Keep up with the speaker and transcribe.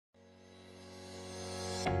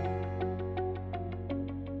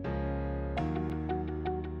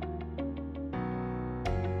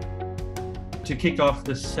To kick off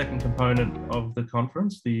the second component of the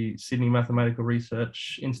conference, the Sydney Mathematical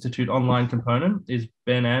Research Institute online component, is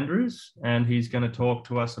Ben Andrews, and he's going to talk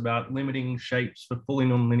to us about limiting shapes for fully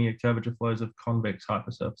nonlinear curvature flows of convex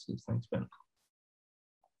hypersurfaces. Thanks, Ben.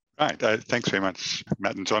 Right, thanks very much,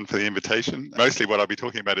 Matt and John, for the invitation. Mostly what I'll be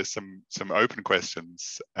talking about is some open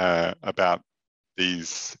questions about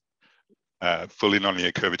these fully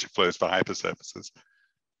nonlinear curvature flows for hypersurfaces.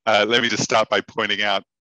 Let me just start by pointing out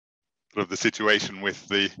sort of the situation with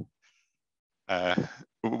the,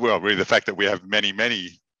 well, really the fact that we have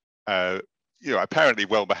many, apparently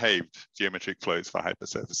well-behaved geometric flows for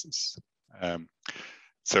hypersurfaces.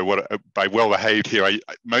 So what by well-behaved here, I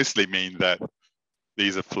mostly mean that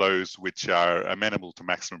these are flows which are amenable to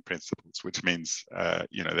maximum principles, which means,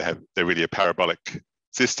 they're really a parabolic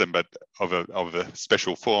system, but of a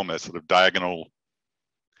special form, a sort of diagonal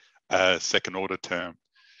second order term,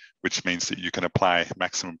 which means that you can apply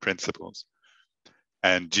maximum principles,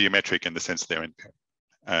 and geometric in the sense they're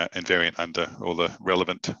invariant under all the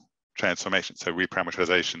relevant transformations, so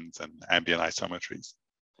reparameterizations and ambient isometries,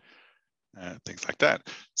 things like that.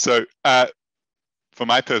 So for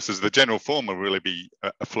my purposes, the general form will really be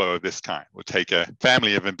a flow of this kind. We'll take a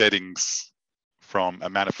family of embeddings from a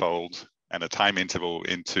manifold and a time interval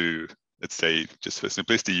into, let's say, just for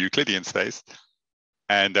simplicity, Euclidean space,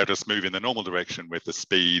 and they'll just move in the normal direction with the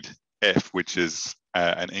speed f, which is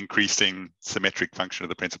an increasing symmetric function of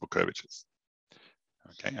the principal curvatures.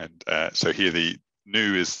 Okay, and so here the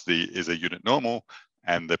nu is a unit normal,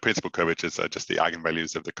 and the principal curvatures are just the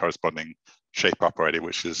eigenvalues of the corresponding shape operator,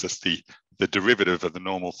 which is just the derivative of the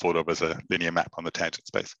normal thought of as a linear map on the tangent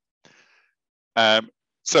space.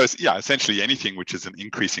 So yeah, essentially anything which is an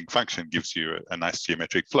increasing function gives you a nice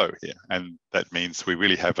geometric flow here, and that means we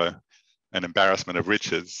really have an embarrassment of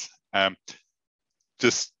riches.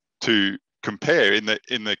 Just to compare, in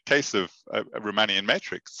the case of a Riemannian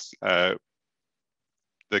matrix, the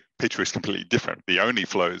picture is completely different. The only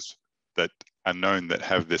flows that are known that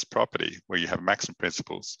have this property, where you have maximum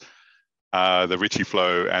principles, the Ricci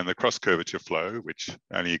flow and the cross curvature flow, which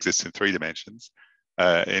only exists in 3 dimensions.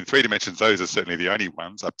 In 3 dimensions, those are certainly the only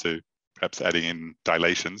ones, up to perhaps adding in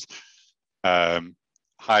dilations.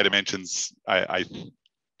 Higher dimensions, I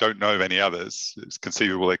don't know of any others. It's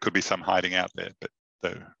conceivable there could be some hiding out there, but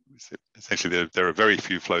essentially there are very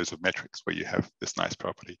few flows of metrics where you have this nice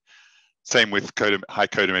property. Same with high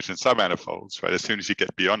codimension submanifolds, right? As soon as you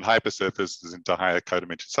get beyond hypersurfaces into higher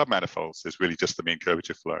codimension submanifolds, there's really just the mean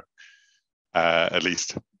curvature flow. At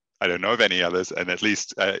least I don't know of any others, and at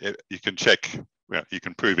least you can check, well, you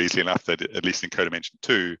can prove easily enough that at least in codimension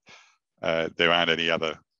 2, there aren't any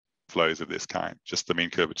other flows of this kind, just the mean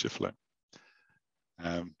curvature flow.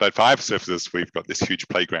 But for hypersurfaces, we've got this huge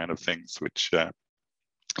playground of things which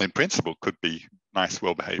in principle could be nice,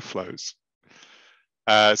 well-behaved flows.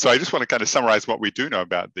 So I just want to kind of summarize what we do know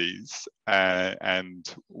about these and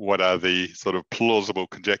what are the sort of plausible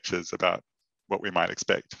conjectures about what we might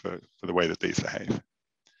expect for the way that these behave.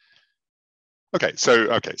 Okay, so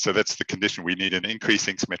that's the condition. We need an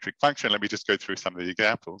increasing symmetric function. Let me just go through some of the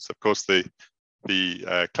examples. Of course,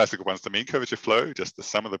 the classical one's the mean curvature flow, just the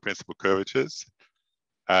sum of the principal curvatures.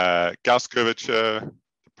 Gauss curvature,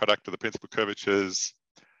 the product of the principal curvatures,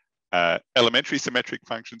 elementary symmetric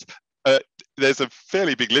functions. There's a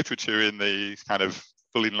fairly big literature in the kind of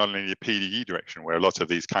fully nonlinear PDE direction where lots of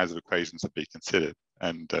these kinds of equations have been considered.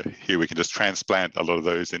 And here we can just transplant a lot of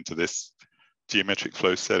those into this geometric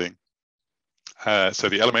flow setting. So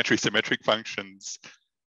the elementary symmetric functions,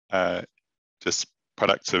 just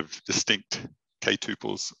products of distinct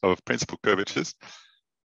k-tuples of principal curvatures.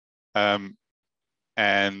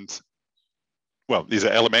 And well, these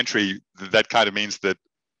are elementary. That kind of means that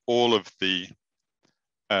all of the,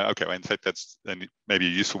 okay, well, in fact, that's maybe a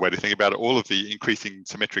useful way to think about it. All of the increasing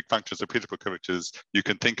symmetric functions of principal curvatures you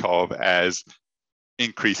can think of as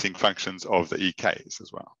increasing functions of the EKs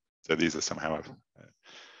as well. So these are somehow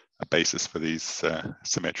a basis for these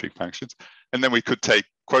symmetric functions. And then we could take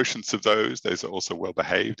quotients of those. Those are also well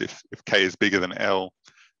behaved. If K is bigger than L,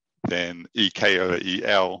 then EK over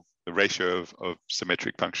EL, the ratio of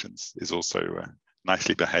symmetric functions, is also a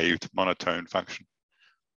nicely behaved monotone function.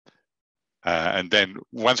 And then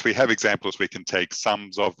once we have examples, we can take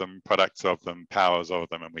sums of them, products of them, powers of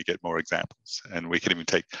them, and we get more examples. And we can even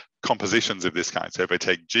take compositions of this kind. So if I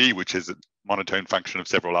take G, which is a monotone function of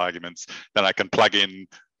several arguments, then I can plug in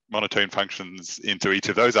monotone functions into each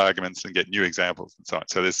of those arguments and get new examples and so on.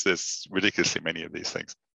 So there's ridiculously many of these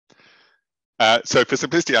things. So for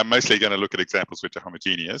simplicity, I'm mostly going to look at examples which are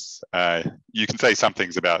homogeneous. You can say some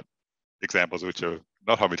things about examples which are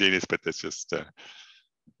not homogeneous, but that's just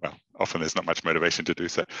well, often there's not much motivation to do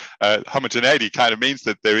so. Homogeneity kind of means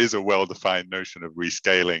that there is a well-defined notion of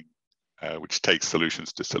rescaling, which takes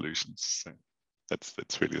solutions to solutions. So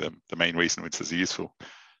that's really the main reason which is a useful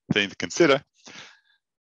thing to consider.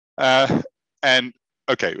 And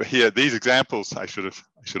okay, here, these examples I should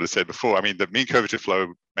have said before. I mean, the mean curvature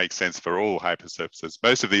flow makes sense for all hypersurfaces.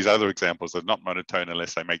 Most of these other examples are not monotone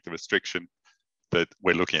unless I make the restriction that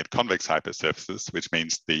we're looking at convex hypersurfaces, which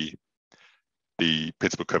means the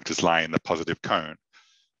principal curvatures lie in the positive cone.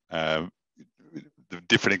 The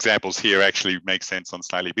different examples here actually make sense on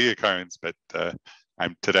slightly bigger cones, but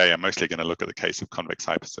today I'm mostly going to look at the case of convex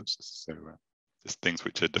hypersurfaces, so just things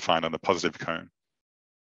which are defined on the positive cone.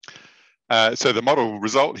 So the model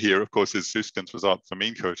result here, of course, is Susskind's result for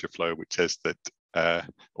mean curvature flow, which says that,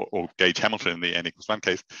 or Gage Hamilton in the n=1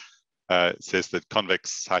 case, says that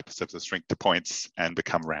convex hypersurfaces shrink to points and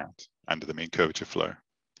become round under the mean curvature flow.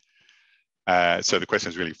 So the question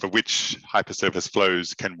is really, for which hypersurface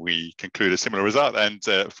flows can we conclude a similar result, and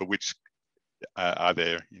for which are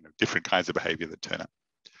there different kinds of behavior that turn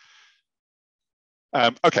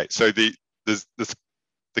up? Okay, so the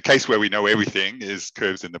case where we know everything is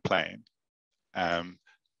curves in the plane.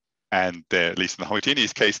 And at least in the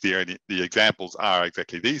homogeneous case, the examples are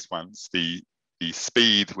exactly these ones. The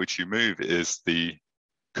speed which you move is the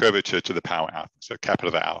curvature to the power alpha, so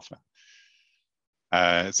capital alpha.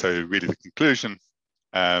 So really the conclusion,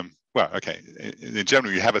 well, okay, in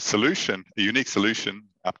general, you have a solution, a unique solution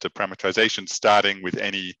up to parameterization starting with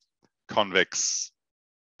any convex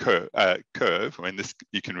curve. I mean, this,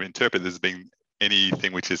 you can interpret this as being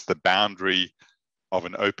anything which is the boundary of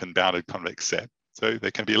an open bounded convex set. So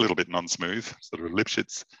they can be a little bit non-smooth, sort of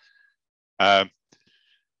Lipschitz.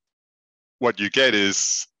 What you get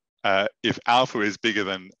is if alpha is bigger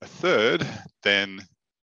than a third, then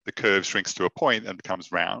the curve shrinks to a point and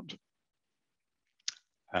becomes round.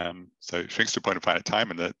 So it shrinks to a point of finite time,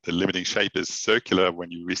 and the limiting shape is circular when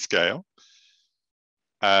you rescale.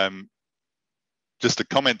 Just a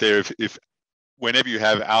comment there, if whenever you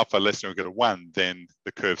have alpha less than or equal to 1, then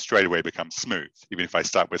the curve straight away becomes smooth. Even if I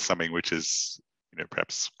start with something which is,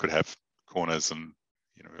 perhaps could have corners and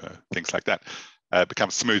things like that,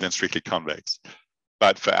 becomes smooth and strictly convex.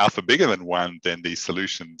 But for alpha bigger than 1, then these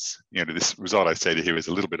solutions, this result I stated here is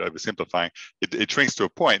a little bit oversimplifying. It shrinks to a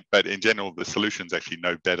point, but in general, the solutions actually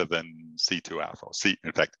know better than C2 alpha, or C,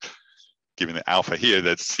 in fact, given the alpha here,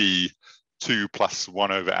 that's C2 plus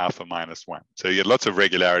 1 over alpha minus 1. So you get lots of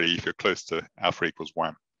regularity if you're close to alpha equals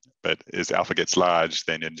 1. But as alpha gets large,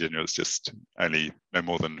 then in general, it's just only no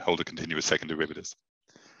more than Holder continuous second derivatives.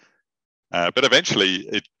 But eventually,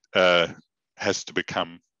 it has to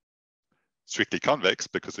become strictly convex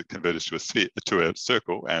because it converts to a sphere, to a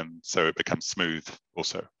circle, and so it becomes smooth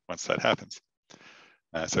also once that happens.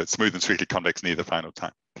 So it's smooth and strictly convex near the final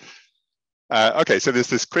time. Okay, so there's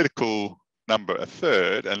this critical number, a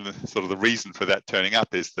third, and sort of the reason for that turning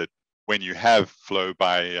up is that when you have flow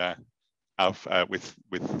by alpha with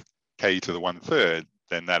k to the 1/3,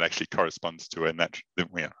 then that actually corresponds to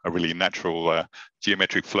a really natural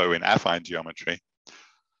geometric flow in affine geometry.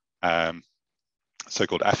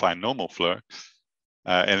 So-called affine normal flow.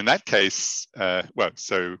 And in that case, well,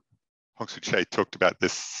 so Hong-Soo Che talked about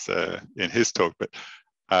this in his talk, but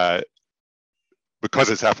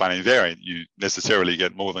because it's affine invariant, you necessarily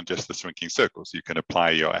get more than just the shrinking circles. You can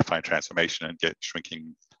apply your affine transformation and get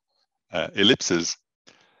shrinking ellipses.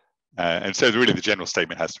 And so really the general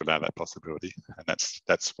statement has to allow that possibility. And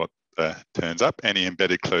that's what turns up. Any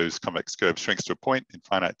embedded closed convex curve shrinks to a point in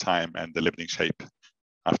finite time, and the limiting shape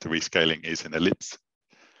after rescaling is an ellipse.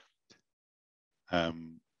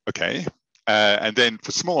 Okay, and then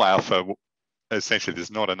for small alpha, essentially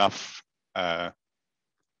there's not enough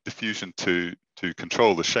diffusion to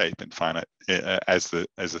control the shape in finite as the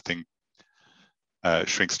thing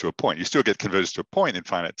shrinks to a point. You still get converged to a point in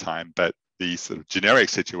finite time, but the sort of generic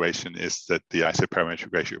situation is that the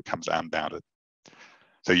isoparametric ratio becomes unbounded.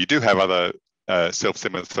 So you do have other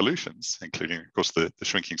self-similar solutions, including, of course, the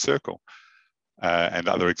shrinking circle. And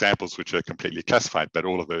other examples which are completely classified, but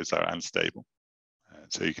all of those are unstable.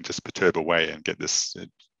 So you can just perturb away and get this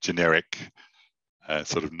generic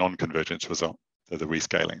sort of non-convergence result of the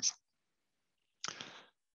rescalings.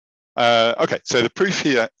 Okay, so the proof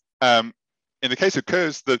here, in the case of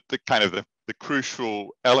curves, the kind of the crucial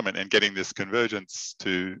element in getting this convergence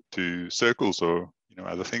to circles or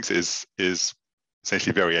other things is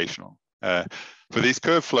essentially variational. For these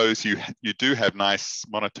curve flows, you do have nice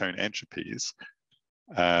monotone entropies.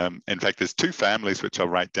 In fact, there's two families which I'll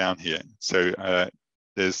write down here. So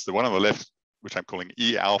there's the one on the left, which I'm calling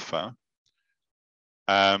E alpha.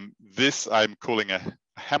 This I'm calling a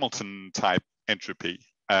Hamilton type entropy.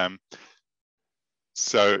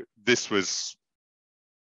 So this was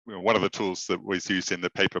one of the tools that was used in the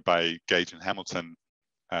paper by Gage and Hamilton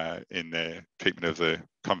in their treatment of the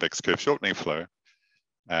convex curve shortening flow.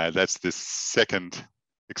 That's this second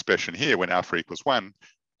expression here when alpha equals 1.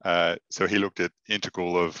 So he looked at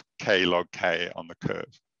integral of k log k on the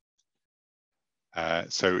curve.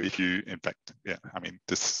 So if you, in fact, yeah, I mean,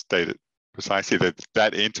 to state it precisely,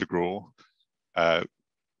 that integral,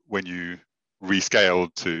 when you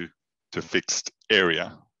rescale to fixed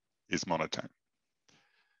area, is monotone.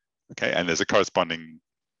 Okay, and there's a corresponding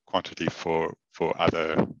quantity for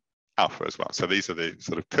other alpha as well. So these are the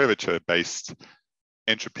sort of curvature-based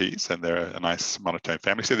entropies, and they're a nice monotone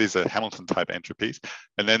family. So these are Hamilton type entropies.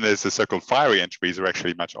 And then there's the so-called fiery entropies, are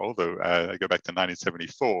actually much older. They go back to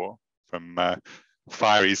 1974 from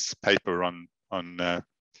Fiery's paper on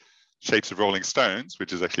shapes of rolling stones,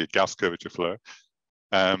 which is actually a Gauss curvature flow.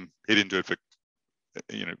 He didn't do it for,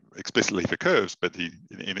 explicitly for curves, but he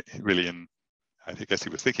really I guess he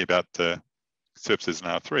was thinking about surfaces in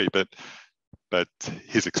R3, but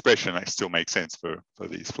his expression still makes sense for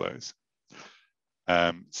these flows.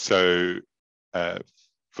 So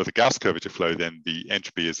for the Gauss curvature flow, then the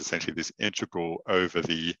entropy is essentially this integral over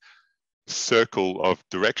the circle of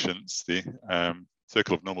directions, the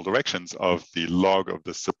circle of normal directions of the log of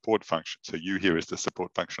the support function. So U here is the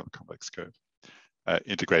support function of the convex curve,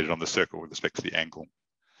 integrated on the circle with respect to the angle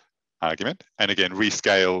argument, and again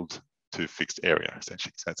rescaled to fixed area,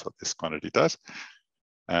 essentially. So that's what this quantity does.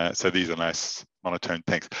 So these are nice monotone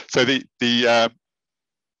things. So there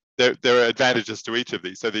are advantages to each of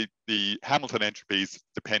these. So the Hamilton entropies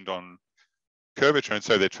depend on curvature, and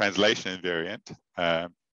so they're translation invariant.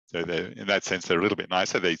 So in that sense, they're a little bit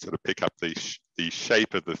nicer. They sort of pick up the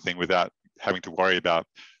shape of the thing without having to worry about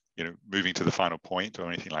moving to the final point or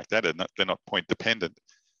anything like that. They're not point dependent,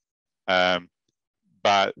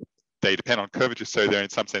 but they depend on curvature, so they're in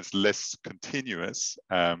some sense less continuous.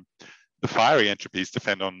 The fiery entropies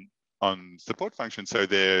depend on support functions, so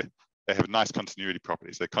they have nice continuity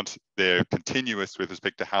properties. They're continuous with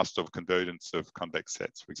respect to Hausdorff convergence of convex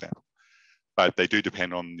sets, for example, but they do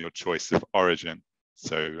depend on your choice of origin.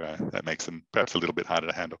 So that makes them perhaps a little bit harder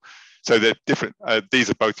to handle. So they're different. These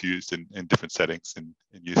are both used in different settings in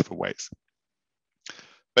useful ways.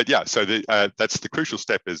 But yeah, so that's the crucial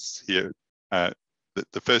step is here.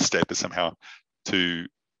 The first step is somehow to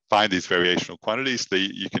find these variational quantities.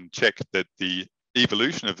 You can check that the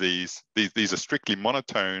evolution of these are strictly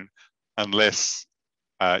monotone unless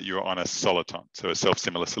you're on a soliton, so a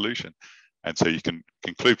self-similar solution. And so you can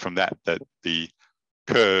conclude from that the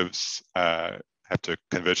curves have to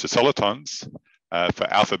converge to solitons. For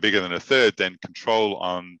alpha bigger than a third, then control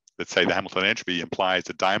on, let's say, the Hamilton entropy implies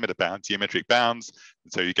a diameter bound, geometric bounds,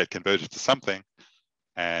 and so you get converged to something.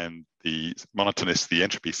 And the monotonous, the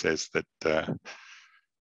entropy says that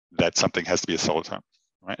that something has to be a soliton,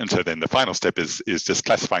 right? And so then the final step is just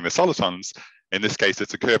classifying the solitons. In this case,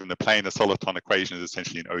 it's a curve in the plane. The soliton equation is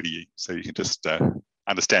essentially an ODE. So you can just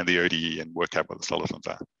understand the ODE and work out what the solitons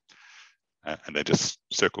are. And they're just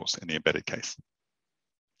circles in the embedded case.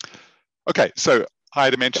 Okay, so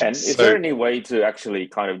higher dimensions. And is there any way to actually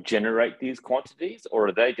kind of generate these quantities, or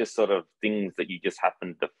are they just sort of things that you just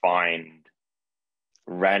happen to find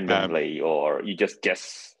randomly, or you just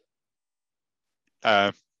guess?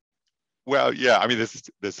 Well, yeah, I mean,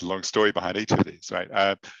 there's a long story behind each of these,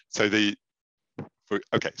 right? So the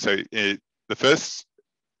first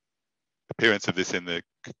appearance of this in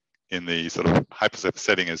the sort of hypersurface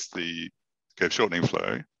setting is the curve shortening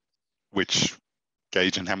flow, which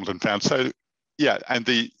Gage and Hamilton found. So yeah, and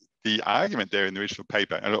the argument there in the original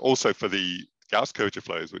paper, and also for the Gauss curvature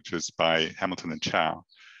flows, which was by Hamilton and Chow,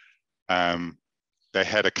 they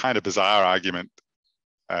had a kind of bizarre argument,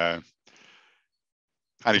 kind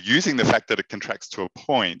of using the fact that it contracts to a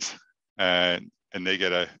point, and they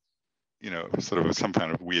get a, sort of some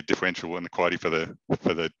kind of weird differential inequality for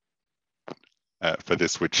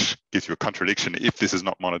this, which gives you a contradiction if this is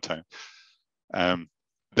not monotone.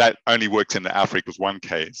 That only works in the alpha equals 1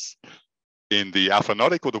 case. In the alpha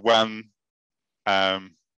not equal to 1,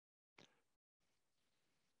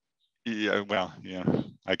 yeah, well, yeah,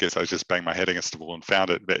 I guess I was just banging my head against the wall and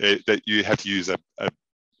found it. That you have to use a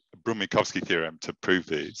Brun-Minkowski theorem to prove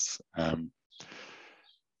these. And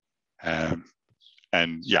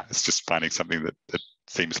yeah, it's just finding something that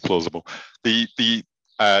seems plausible. The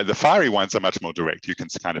fiery ones are much more direct. You can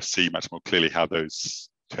kind of see much more clearly how those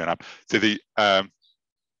turn up. So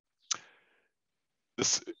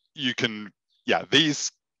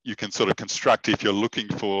these you can sort of construct if you're looking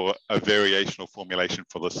for a variational formulation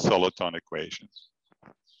for the soliton equation.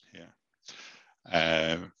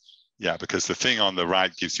 Yeah. yeah, because the thing on the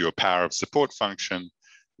right gives you a power of support function,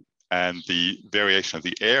 and the variation of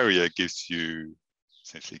the area gives you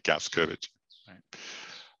essentially Gauss curvature.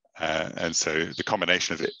 Right? And so the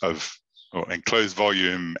combination of enclosed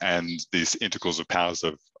volume and these integrals of powers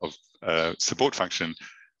of support function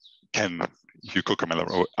can, if you cook them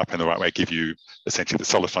up in the right way, give you essentially the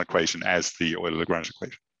solid equation as the Euler-Lagrange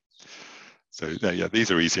equation. So yeah, these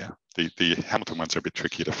are easier. The Hamilton ones are a bit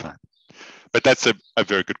trickier to find. But that's a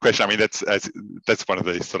very good question. I mean, that's one of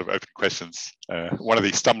the sort of open questions. One of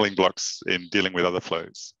the stumbling blocks in dealing with other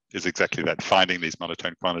flows is exactly that, finding these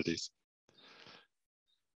monotone quantities.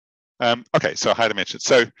 Okay, so high dimensions.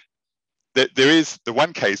 So there is the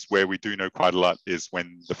one case where we do know quite a lot is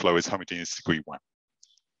when the flow is homogeneous degree 1.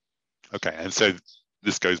 Okay, and so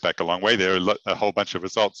this goes back a long way. There are a whole bunch of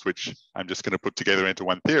results which I'm just going to put together into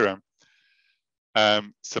one theorem.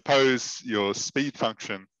 Suppose your speed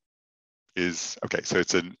function is, okay, so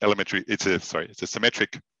it's an elementary, it's a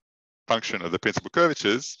symmetric function of the principal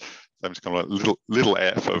curvatures. So I'm just going to call it little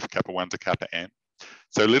f of kappa 1 to kappa n.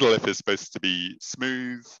 So little f is supposed to be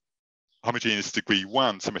smooth, homogeneous degree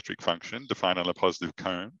 1 symmetric function defined on a positive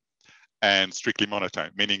cone, and strictly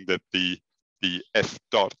monotone, meaning that the f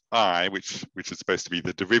dot I, which is supposed to be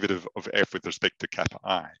the derivative of f with respect to kappa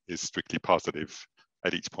I, is strictly positive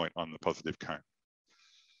at each point on the positive cone.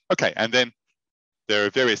 Okay, and then there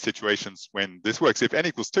are various situations when this works. If n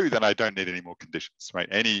equals 2, then I don't need any more conditions, right?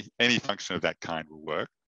 Any function of that kind will work.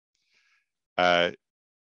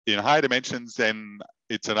 In higher dimensions, then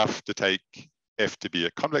it's enough to take f to be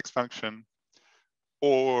a convex function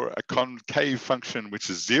or a concave function, which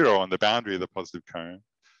is 0 on the boundary of the positive cone,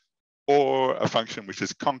 or a function which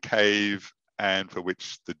is concave and for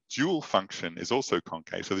which the dual function is also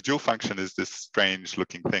concave. So the dual function is this strange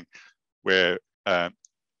looking thing where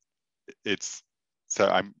so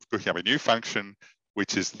I'm looking up a new function,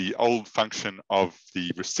 which is the old function of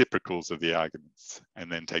the reciprocals of the arguments, and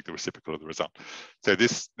then take the reciprocal of the result. So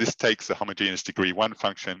this takes a homogeneous degree 1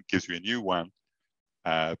 function, gives you a new one.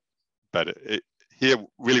 But here,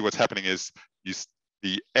 really what's happening is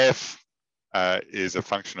the f is a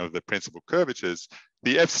function of the principal curvatures.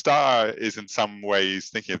 The f star is in some ways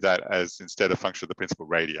thinking of that as instead a function of the principal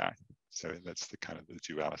radii. So that's the kind of the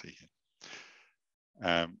duality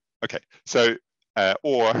here. Okay, so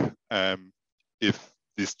if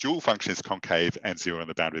this dual function is concave and 0 on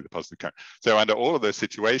the boundary of the positive cone. So under all of those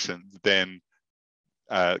situations, then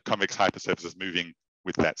convex hypersurfaces moving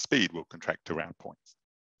with that speed will contract to round points.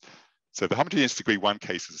 So the homogeneous degree 1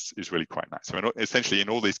 case is really quite nice. So essentially in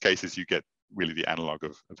all these cases, you get really the analog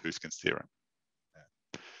of Huysken's theorem.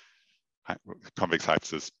 Convex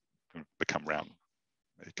hypersurfaces become round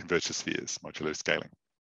converge spheres modulo scaling.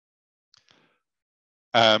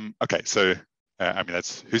 Okay, so I mean,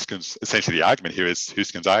 that's Huysken's, essentially the argument here is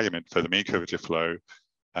Huysken's argument for the mean curvature flow.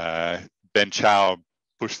 Ben Chow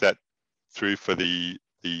pushed that through for the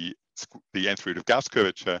nth root of Gauss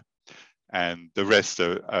curvature, and the rest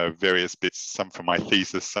are various bits, some from my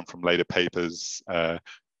thesis, some from later papers.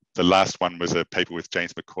 The last one was a paper with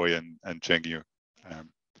James McCoy and Zheng Yu,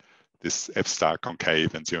 this F star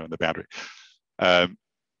concave and 0 on the boundary.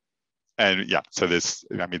 And yeah, so there's,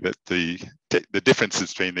 I mean, the differences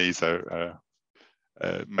between these are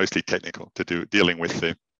mostly technical to dealing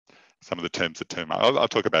with some of the terms that term. I'll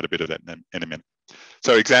talk about a bit of that in a minute.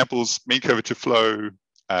 So examples, mean curvature flow,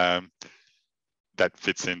 that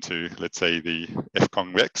fits into, let's say, the F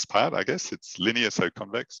convex part, I guess. It's linear, so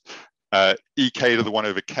convex. EK to the 1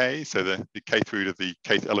 over K, so the kth root of the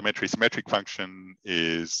kth elementary symmetric function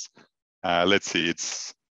is, let's see,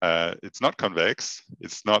 it's not convex.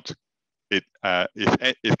 It's not,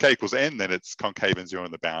 if K equals N, then it's concave and 0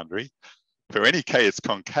 on the boundary. For any K, it's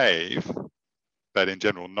concave, but in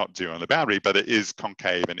general, not 0 on the boundary, but it is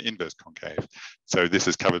concave and inverse concave. So this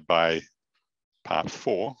is covered by part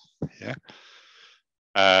 4 here.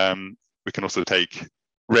 We can also take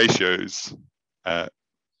ratios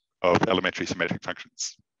of elementary symmetric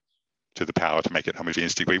functions to the power to make it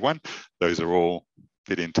homogeneous degree 1. Those are all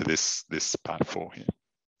fit into this part 4 here.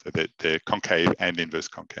 So they're concave and inverse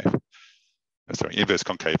concave. Sorry, inverse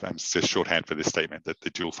concave. It's just shorthand for this statement that the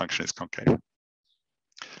dual function is concave.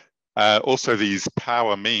 Also, these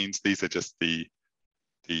power means, these are just the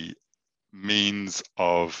means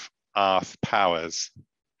of rth powers,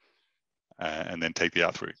 and then take the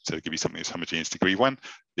rth root. So to give you something that's homogeneous degree 1,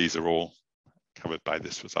 these are all covered by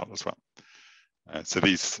this result as well. So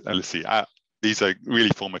these, let's see, these are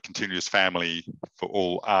really form a continuous family for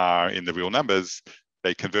all r in the real numbers.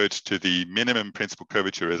 They converge to the minimum principal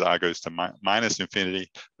curvature as r goes to minus infinity.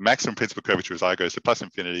 The maximum principal curvature as r goes to plus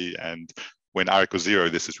infinity. And when r equals 0,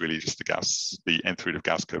 this is really just the nth root of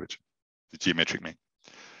Gauss curvature. geometric mean.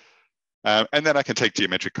 And then I can take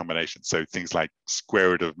geometric combinations. So things like square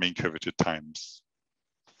root of mean curvature times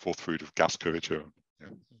fourth root of Gauss curvature,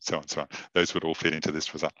 so on and so on. Those would all fit into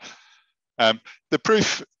this result. The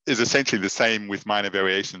proof is essentially the same with minor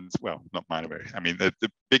variations. Well, not minor variations. I mean, the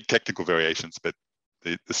big technical variations, but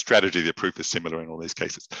the strategy of the proof is similar in all these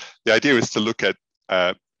cases. The idea is to look at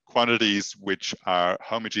quantities which are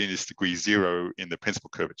homogeneous degree 0 in the principal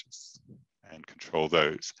curvatures and control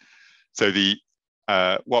those. So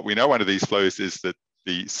what we know under these flows is that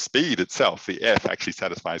the speed itself, the F, actually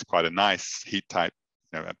satisfies quite a nice heat type,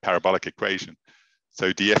 a parabolic equation.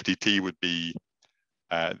 So dF dt would be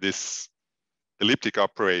this elliptic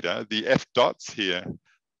operator. The F dots here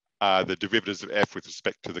are the derivatives of F with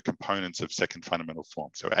respect to the components of second fundamental form.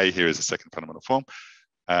 So A here is a second fundamental form.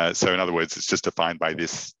 So in other words, it's just defined by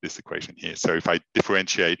this equation here. So if I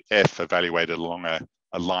differentiate F evaluated along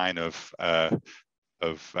a line of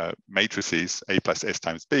matrices, A plus S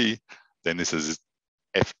times B, then this is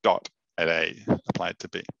F dot at A applied to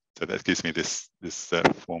B. So that gives me this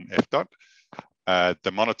form F dot.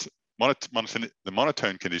 The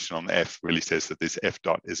monotone condition on F really says that this F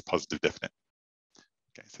dot is positive definite.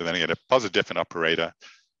 Okay, so then I get a positive definite operator,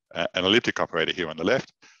 an elliptic operator here on the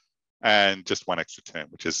left, and just one extra term,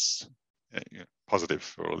 which is positive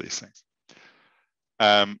for all these things.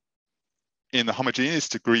 In the homogeneous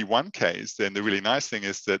degree 1 case, then the really nice thing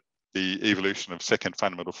is that the evolution of second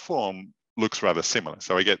fundamental form looks rather similar.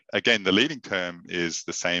 So I get, again, the leading term is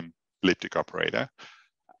the same elliptic operator.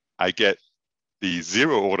 I get the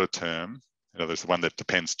 0 order term, in other words, the one that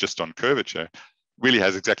depends just on curvature, really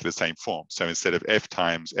has exactly the same form. So instead of F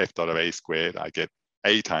times F dot of A squared, I get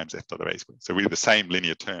A times F dot of A squared. So really the same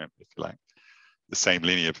linear term, if you like, the same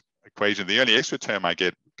linear equation. The only extra term I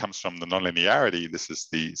get comes from the nonlinearity. This is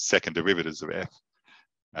the second derivatives of F.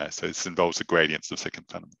 So this involves the gradients of second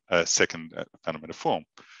fundamental form.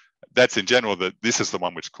 That's in general that this is the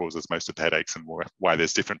one which causes most of the headaches and why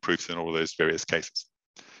there's different proofs in all those various cases.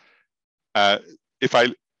 So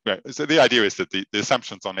the idea is that the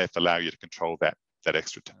assumptions on F allow you to control that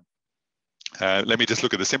extra term. Let me just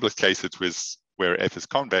look at the simplest case, which was where F is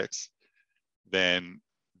convex. Then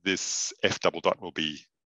this F double dot will be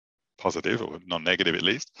positive or non-negative at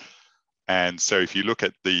least. And so if you look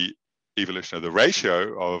at the evolution of the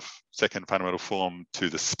ratio of second fundamental form to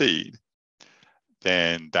the speed,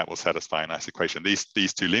 then that will satisfy a nice equation.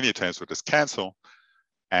 These two linear terms will just cancel,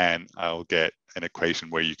 and I'll get an equation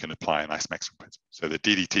where you can apply a nice maximum principle. So the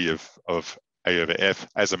ddt of A over F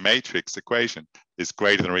as a matrix equation is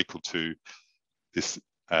greater than or equal to this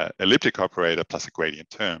elliptic operator plus a gradient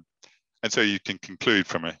term. And so you can conclude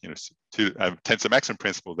from a tensor maximum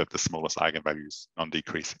principle that the smallest eigenvalue is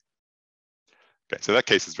non-decreasing. Okay, so that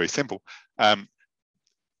case is very simple.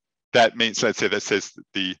 That means, let's say that says that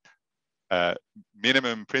the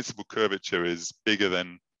minimum principal curvature is bigger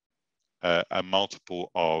than a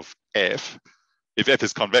multiple of F. If F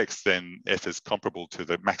is convex, then F is comparable to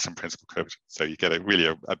the maximum principal curvature. So you get really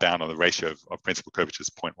a bound on the ratio of principal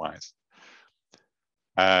curvatures pointwise.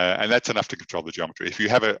 And that's enough to control the geometry. If you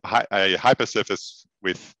have a hypersurface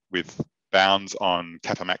with bounds on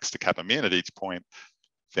kappa max to kappa min at each point,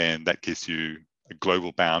 then that gives you a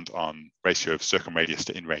global bound on ratio of circumradius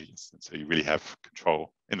to in radius. And so you really have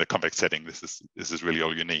control in the convex setting. This is really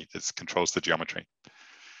all you need. It controls the geometry.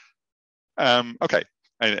 Okay,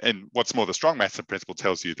 and what's more, the strong maximum principle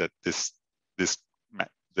tells you that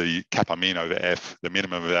the kappa min over F, the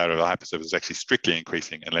minimum of that over the hypersurface, is actually strictly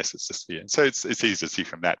increasing unless it's a sphere. And so it's easy to see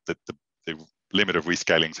from that the limit of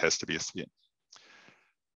rescalings has to be a sphere.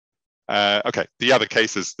 Okay, the other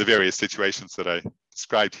cases, the various situations that I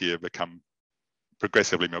described here become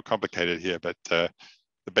progressively more complicated here, but the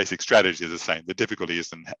basic strategy is the same. The difficulty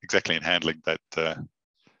is exactly in handling that the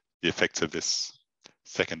effects of this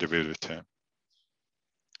second derivative term.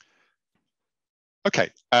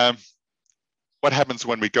 Okay, what happens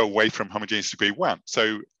when we go away from homogeneous degree 1?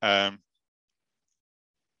 So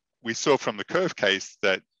we saw from the curve case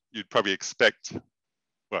that you'd probably expect,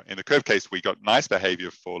 well, in the curve case, we got nice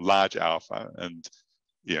behavior for large alpha and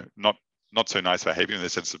not so nice behavior in the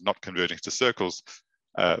sense of not converging to circles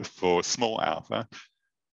for small alpha.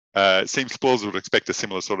 It seems plausible to expect a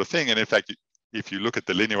similar sort of thing. And in fact, if you look at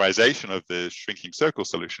the linearization of the shrinking circle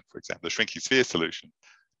solution, for example, the shrinking sphere solution,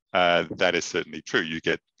 that is certainly true. You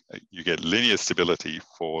get linear stability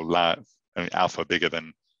for alpha bigger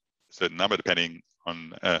than a certain number, depending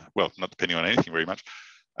on, well, not depending on anything very much,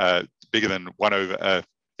 bigger than 1 over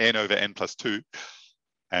n over n plus 2,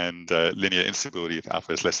 and linear instability if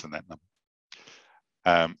alpha is less than that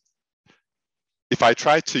number. If I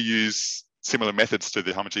try to use similar methods to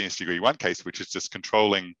the homogeneous degree 1 case, which is just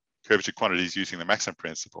controlling curvature quantities using the maximum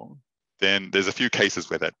principle, then there's a few cases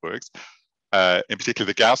where that works. In particular,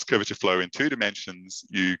 the Gauss curvature flow in 2 dimensions,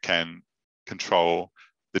 you can control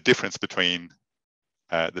the difference between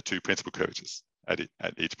the 2 principal curvatures at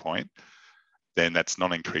each point. Then that's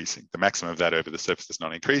non-increasing. The maximum of that over the surface is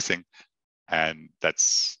non-increasing, and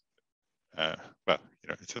that's well,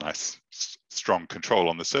 it's a nice strong control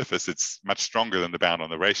on the surface. It's much stronger than the bound on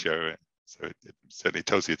the ratio, so it certainly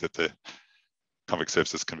tells you that the convex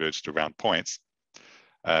surfaces converge to round points.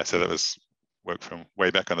 So that was work from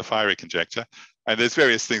way back on the Fiery conjecture, and there's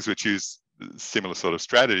various things which use similar sort of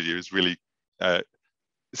strategy. Is really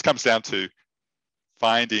this comes down to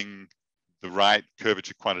finding the right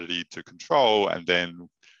curvature quantity to control, and then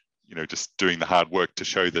just doing the hard work to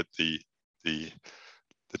show that the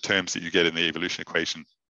terms that you get in the evolution equation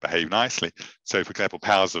behave nicely. So, for example,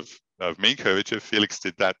 powers of mean curvature, Felix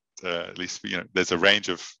did that. At least there's a range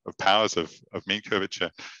of powers of mean curvature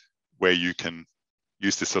where you can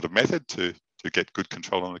use this sort of method to get good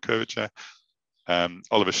control on the curvature.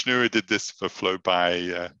 Oliver Schnurrer did this for flow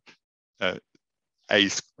by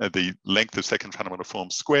the length of second fundamental form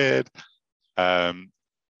squared. Xuzhong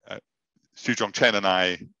Chen and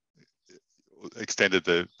I extended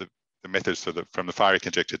the methods from the Fiery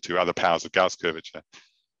conjecture to other powers of Gauss curvature,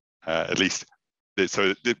 at least.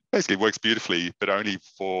 So it basically works beautifully, but only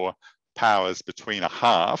for powers between a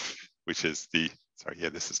half, which is this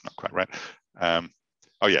is not quite right.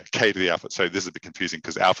 Oh yeah, k to the alpha. So this is a bit confusing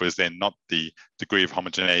because alpha is then not the degree of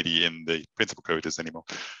homogeneity in the principal curvatures anymore.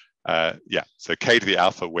 So k to the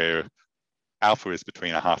alpha, where alpha is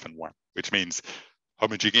between a half and 1, which means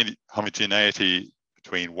homogeneity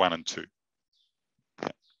between 1 and 2.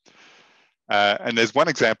 And there's one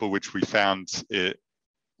example which we found,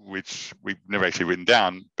 which we've never actually written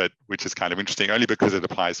down, but which is kind of interesting only because it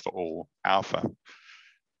applies for all alpha.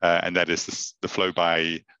 And that is the flow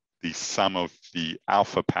by the sum of the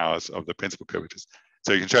alpha powers of the principal curvatures.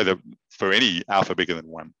 So you can show that for any alpha bigger than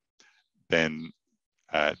 1, then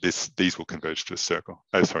these will converge to a circle.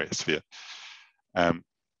 Oh, sorry, a sphere.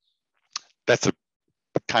 That's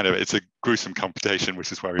it's a gruesome computation,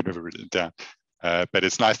 which is why we've never written it down. But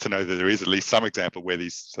it's nice to know that there is at least some example where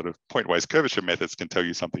these sort of pointwise curvature methods can tell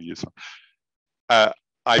you something useful.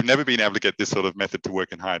 I've never been able to get this sort of method to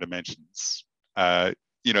work in higher dimensions.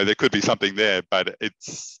 There could be something there, but it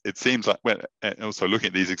seems like, and also looking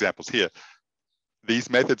at these examples here, these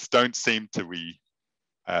methods don't seem to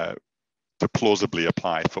plausibly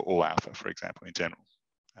apply for all alpha, for example, in general.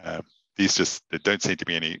 There don't seem to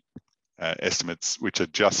be any estimates which are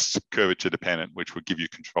just curvature dependent, which would give you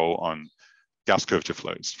control on Gauss curvature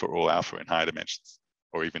flows for all alpha in higher dimensions,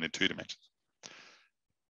 or even in 2 dimensions.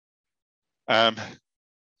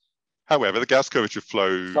 However, the Gauss curvature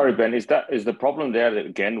flow. Sorry, Ben, is the problem there that,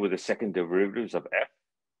 again, with the second derivatives of f?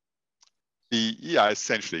 Yeah,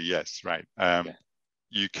 essentially, yes, right.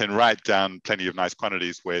 You can write down plenty of nice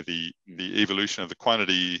quantities where the evolution of the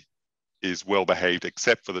quantity is well behaved,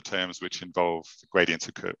 except for the terms which involve the gradients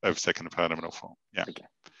of second fundamental form. Yeah, okay.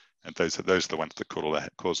 And those are the ones that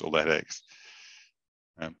cause all that headaches.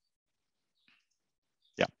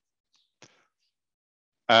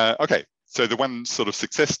 Okay. So the one sort of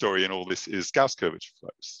success story in all this is Gauss curvature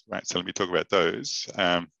flows, right? So let me talk about those.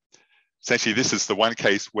 Essentially, this is the one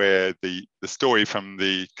case where the story from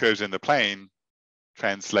the curves in the plane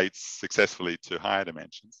translates successfully to higher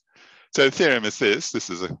dimensions. So the theorem is this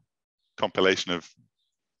is a compilation of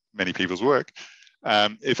many people's work.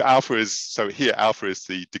 If alpha is, so here alpha is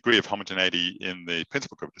the degree of homogeneity in the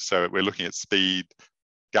principal curvature. So we're looking at speed,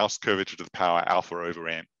 Gauss curvature to the power alpha over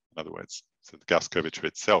n, in other words. So the Gauss curvature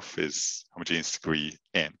itself is homogeneous degree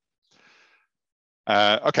n.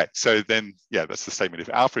 Okay, so then, yeah, that's the statement. If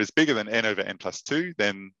alpha is bigger than n over n plus 2,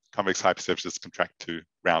 then convex hypersurfaces contract to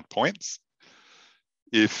round points.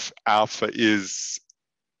 If alpha is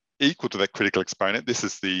equal to that critical exponent, this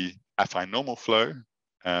is the affine normal flow.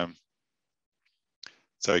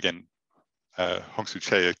 So again, Hong-Soo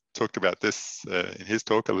Chea talked about this in his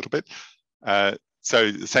talk a little bit.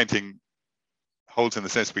 So the same thing holds in the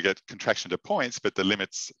sense we get contraction to points, but the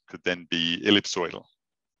limits could then be ellipsoidal.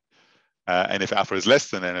 And if alpha is less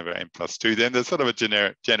than n over n plus 2, then there's sort of a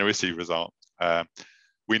genericity result.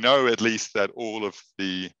 We know at least that all of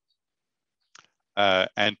the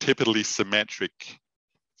antipodally symmetric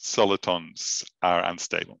solitons are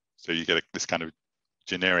unstable. So you get this kind of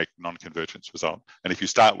generic non-convergence result. And if you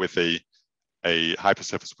start with a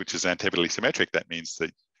hypersurface which is antipodally symmetric, that means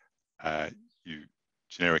that you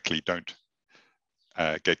generically don't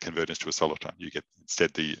get convergence to a soliton. You get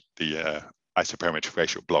instead the isoperimetric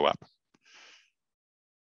ratio blow up.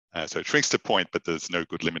 So it shrinks to point, but there's no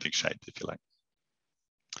good limiting shape, if you like.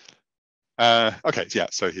 Okay, yeah,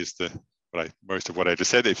 so here's most of what I just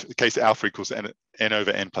said. If the case alpha equals n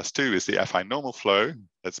over n plus 2 is the affine normal flow,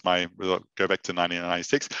 that's my result, go back to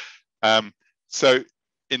 1996. So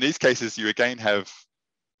in these cases, you again have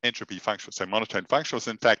entropy functionals, so monotone functionals,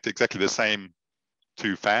 in fact, exactly the same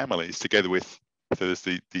two families together with, so there's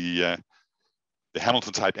the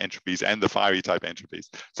Hamilton type entropies and the fiery type entropies.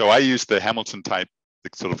 So I use the Hamilton type, the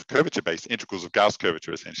sort of curvature-based integrals of Gauss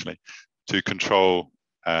curvature essentially to control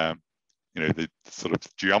the sort of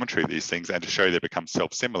geometry of these things and to show they become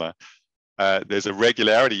self-similar. There's a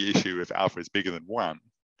regularity issue if alpha is bigger than 1.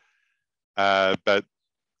 But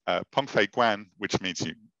Pengfei-Guan, which means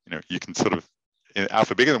you can sort of, in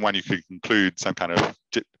alpha bigger than 1, you could conclude some kind of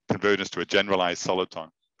convergence to a generalized soliton,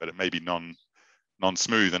 but it may be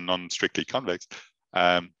non-smooth and non-strictly convex.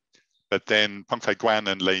 But then Pengfei-Guan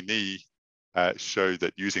and Lei Ni show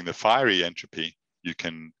that using the fiery entropy, you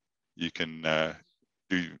can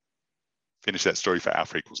finish that story for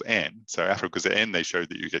alpha equals n. So alpha equals n, they show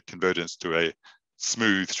that you get convergence to a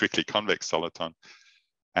smooth, strictly convex soliton.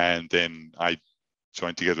 And then I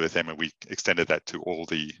joined together with them and we extended that to all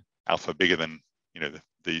the alpha bigger than,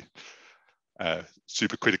 the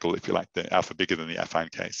supercritical, if you like, the alpha bigger than the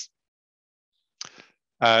affine case.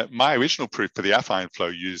 My original proof for the affine flow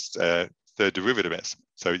used third derivative estimate.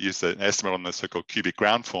 So it used an estimate on the so-called cubic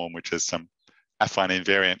ground form, which is some affine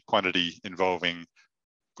invariant quantity involving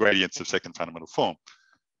gradients of second fundamental form.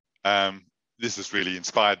 This is really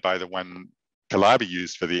inspired by the one Calabi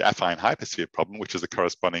used for the affine hypersphere problem, which is the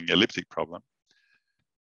corresponding elliptic problem.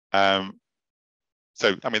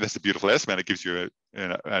 So, I mean, that's a beautiful estimate. It gives you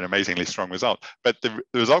an amazingly strong result. But the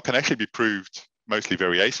result can actually be proved mostly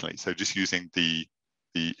variationally. So just using the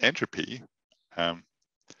entropy.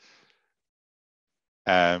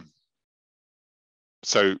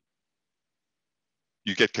 So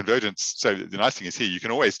you get convergence. So the nice thing is here, you can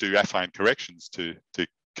always do affine corrections to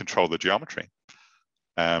control the geometry.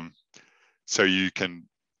 So you can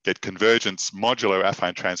get convergence modulo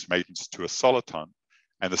affine transformations to a soliton.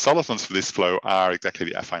 And the solitons for this flow are exactly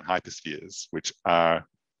the affine hyperspheres, which are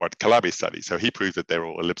what Calabi studied. So he proved that they're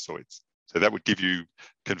all ellipsoids. So that would give you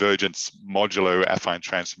convergence modulo affine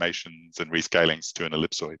transformations and rescalings to an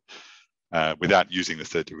ellipsoid without using the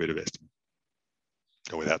third derivative estimate,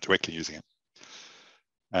 or without directly using it.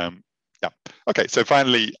 Yeah. Okay. So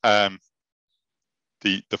finally,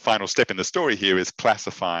 the final step in the story here is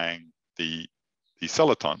classifying the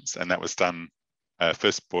solitons, and that was done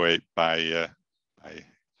first by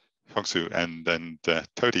Hongsu and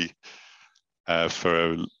Toti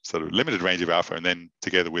for a sort of limited range of alpha, and then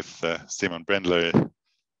together with Simon Brendler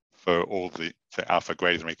for alpha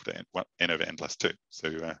greater than or equal to n over n plus 2.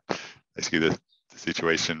 So basically the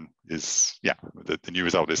situation is, the new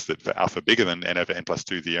result is that for alpha bigger than n over n plus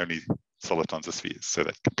 2, the only solitons are spheres. So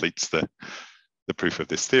that completes the proof of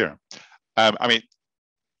this theorem. I mean,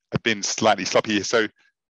 I've been slightly sloppy here. So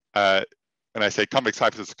when I say convex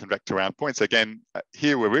hypersurfaces convect around points, again,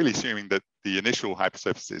 here we're really assuming that the initial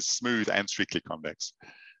hypersurface is smooth and strictly convex.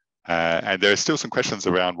 And there are still some questions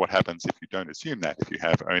around what happens if you don't assume that, if you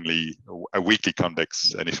have only a weakly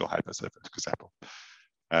convex initial hypersurface, for example.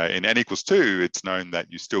 In n equals 2, it's known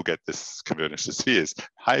that you still get this convergence to spheres.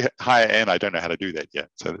 Higher n, I don't know how to do that yet.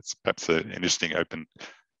 So that's perhaps an interesting open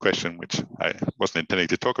question, which I wasn't intending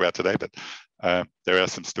to talk about today, but there are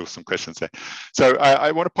still some questions there. So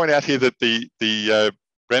I want to point out here that the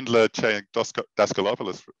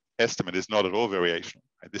Brendler-Daskalopoulos estimate is not at all variational.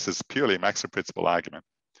 This is purely a maximum principle argument.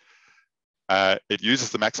 It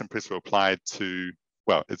uses the maximum principle applied to,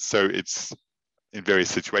 well, it's in various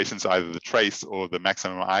situations, either the trace or the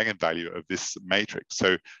maximum eigenvalue of this matrix.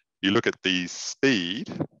 So you look at the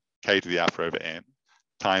speed, k to the alpha over n,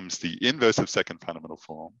 times the inverse of second fundamental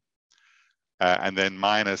form, and then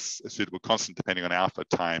minus a suitable constant depending on alpha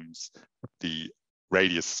times the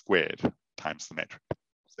radius squared times the metric.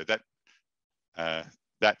 So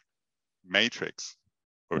that matrix,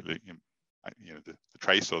 or the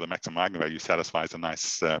trace or the maximum eigenvalue, satisfies a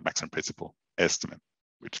nice maximum principle estimate,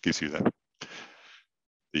 which gives you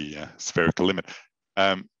the spherical limit.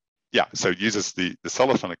 So it uses the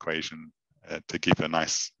soliton equation to give a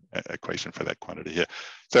nice equation for that quantity here.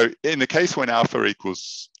 So in the case when alpha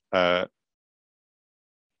equals 1,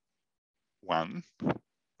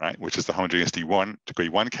 right, which is the homogeneity degree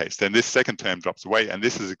 1 case, then this second term drops away, and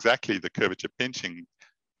this is exactly the curvature pinching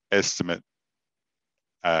estimate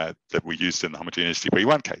that we used in the homogeneous degree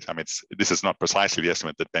 1 case. I mean, this is not precisely the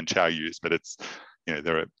estimate that Ben Chao used, but it's,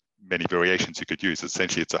 there are many variations you could use.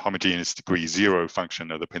 Essentially, it's a homogeneous degree 0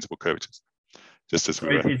 function of the principal curvatures, just as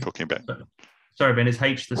we were talking about. Sorry, Ben, is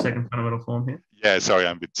H the second fundamental form here? Yeah, sorry,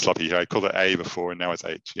 I'm a bit sloppy here. I called it A before and now it's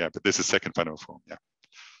H. Yeah, but this is second fundamental form. Yeah.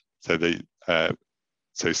 So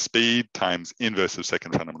so speed times inverse of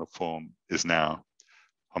second fundamental form is now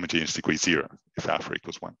homogeneous degree 0 if alpha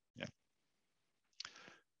equals 1.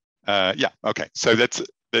 Yeah. Yeah. Okay. So that's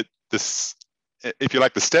this. If you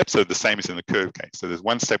like, the steps are the same as in the curve case. So there's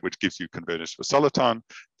one step which gives you convergence to a soliton.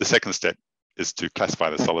 The second step is to classify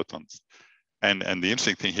the solitons. And the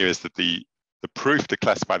interesting thing here is that the proof to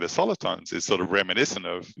classify the solitons is sort of reminiscent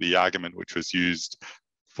of the argument which was used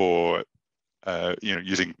for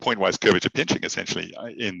using pointwise curvature pinching essentially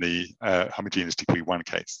in the homogeneous degree 1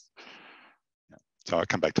 case. Yeah. So I'll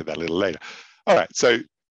come back to that a little later. All right. So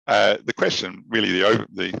the question, really,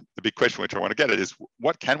 the big question which I want to get at is,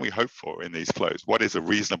 what can we hope for in these flows? What is a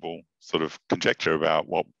reasonable sort of conjecture about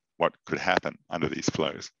what could happen under these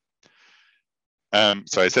flows?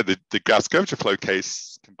 So I said the Gauss curvature flow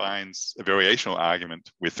case combines a variational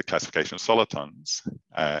argument with the classification of solitons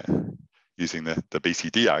using the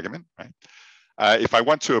BCD argument, right? If I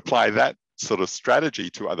want to apply that sort of strategy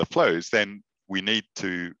to other flows, then we need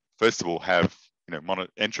to, first of all, have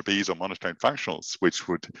entropies or monotone functionals, which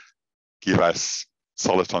would give us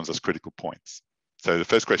solitons as critical points. So the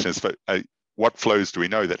first question is, what flows do we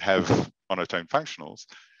know that have monotone functionals?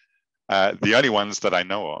 The only ones that I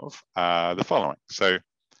know of are the following. So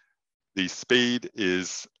the speed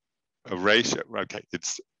is a ratio. Okay,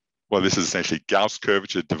 this is essentially Gauss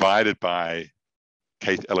curvature divided by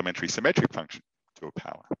kth elementary symmetric function to a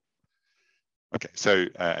power. Okay, so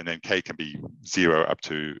and then k can be 0 up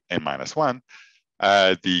to n minus 1.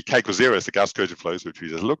 The k equals 0 is the Gauss curvature flows, which we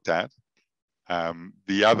just looked at.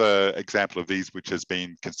 The other example of these, which has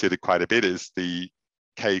been considered quite a bit, is the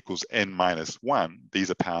k equals n minus 1.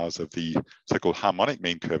 These are powers of the so-called harmonic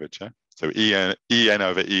mean curvature. So en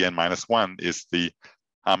over en minus 1 is the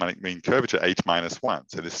harmonic mean curvature h minus 1.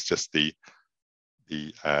 So this is just the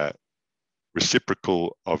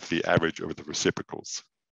reciprocal of the average over the reciprocals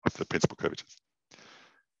of the principal curvatures.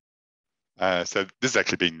 So this has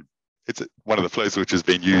actually been, it's one of the flows which has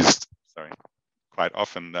been used, quite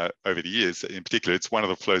often over the years. In particular, it's one of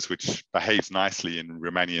the flows which behaves nicely in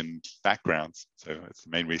Riemannian backgrounds. So it's the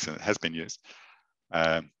main reason it has been used.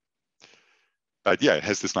 But yeah, it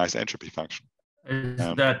has this nice entropy function. Is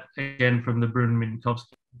that again from the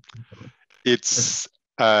Brun-Minkowski? It's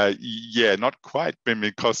yeah, not quite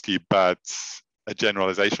Brun-Minkowski, but a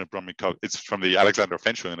generalization of Brun-Minkowski. It's from the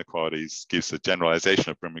Alexandrov-Fenchel inequalities, gives a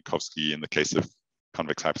generalization of Brun-Minkowski in the case of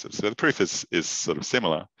convex hypersurfaces. So the proof is sort of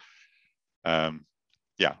similar.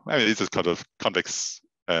 Yeah, I mean, this is kind of convex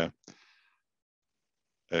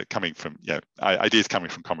coming from, ideas coming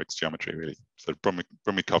from convex geometry, really. So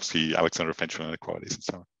Brun-Minkowski, Alexandrov-Fenchel inequalities and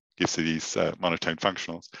so on gives you these monotone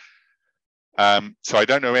functionals. So I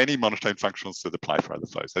don't know any monotone functionals that apply for other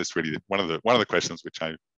flows. That's really one of the questions which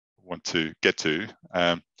I want to get to.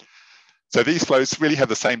 So these flows really have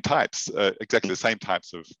the same types, exactly the same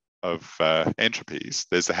types of entropies.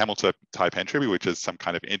 There's the Hamilton type entropy, which is some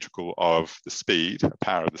kind of integral of the speed, a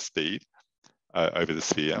power of the speed over the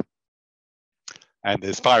sphere. And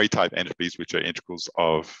there's Fiery type entropies, which are integrals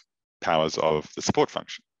of powers of the support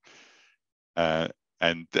function.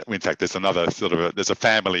 And in fact, there's another sort of there's a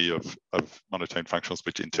family of monotone functionals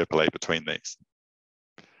which interpolate between these.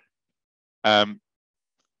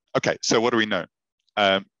 Okay, so what do we know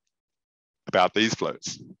about these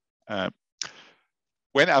flows?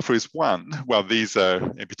 When alpha is 1, well, these are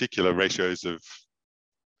in particular ratios of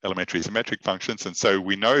elementary symmetric functions. And so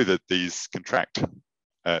we know that these contract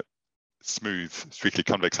smooth, strictly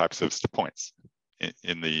convex hypersurfaces to points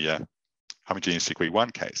in the homogeneous degree 1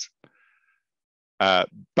 case. But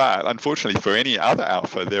unfortunately, for any other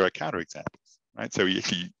alpha, there are counterexamples, right? So you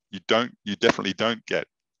definitely don't get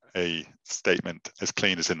a statement as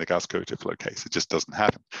clean as in the Gauss curvature flow case. It just doesn't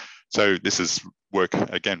happen. So this is work,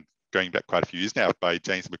 again, going back quite a few years now, by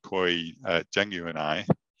James McCoy, Jiangyu, and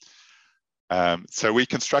I. So we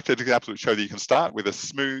constructed examples which show that you can start with a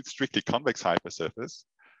smooth, strictly convex hypersurface,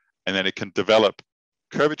 and then it can develop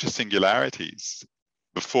curvature singularities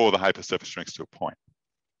before the hypersurface shrinks to a point.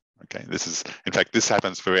 Okay, this is, in fact, this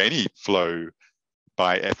happens for any flow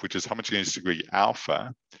by f, which is homogeneous degree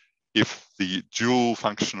alpha, if the dual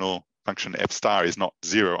function f star is not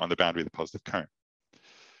 0 on the boundary of the positive cone.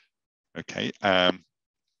 Okay,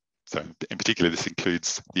 so in particular, this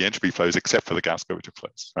includes the entropy flows except for the Gauss curvature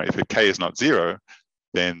flows, right? If k is not 0,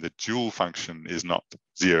 then the dual function is not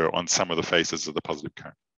 0 on some of the faces of the positive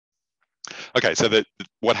cone. Okay, so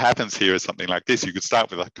what happens here is something like this. You could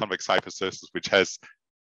start with a convex hypersurface, which has,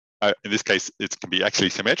 in this case, it can be actually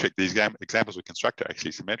symmetric. These examples we construct are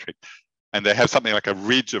actually symmetric. and they have something like a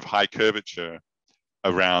ridge of high curvature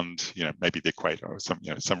around, maybe the equator or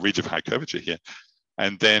some ridge of high curvature here.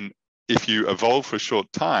 And then if you evolve for a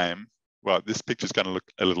short time, well, this picture is going to look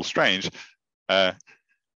a little strange.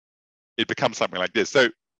 It becomes something like this. So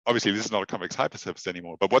obviously this is not a convex hypersurface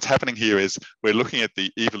anymore, but what's happening here is we're looking at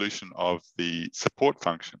the evolution of the support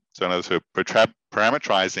function. So in other words, we're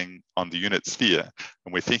parameterizing on the unit sphere,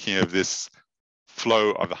 and we're thinking of this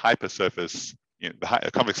flow of the hypersurface.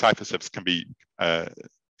 The convex hypersurface can be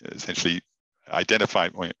essentially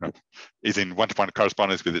identified, is in one-to-one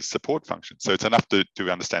correspondence with its support function. So it's enough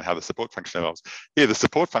to understand how the support function evolves. Here, the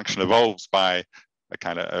support function evolves by a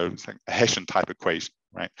kind of a Hessian type equation,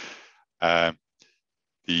 right?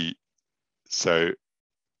 So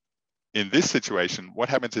in this situation, what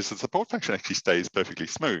happens is the support function actually stays perfectly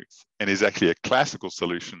smooth and is actually a classical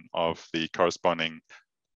solution of the corresponding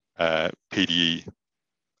PDE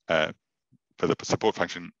for the support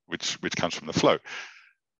function, which comes from the flow.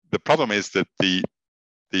 The problem is that the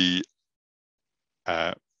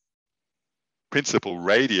principal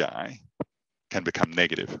radii can become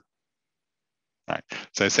negative. Right.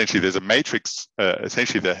 So essentially, there's a matrix,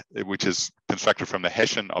 which is constructed from the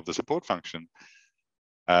Hessian of the support function,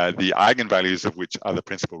 the eigenvalues of which are the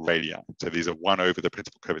principal radii. So these are 1 over the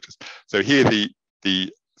principal curvatures. So here,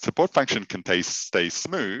 the support function can stay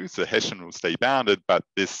smooth, the Hessian will stay bounded, but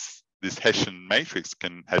this Hessian matrix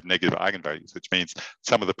can have negative eigenvalues, which means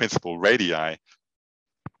some of the principal radii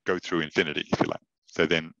go through infinity, if you like. So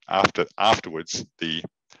then afterwards, the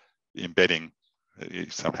embedding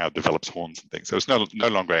somehow develops horns and things. So it's no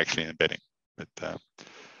longer actually an embedding. But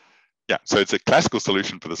yeah, so it's a classical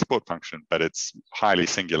solution for the support function, but it's highly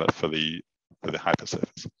singular for the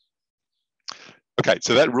hypersurface. Okay,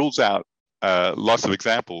 so that rules out lots of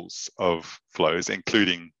examples of flows,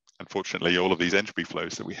 including, unfortunately, all of these entropy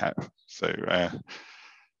flows that we have. So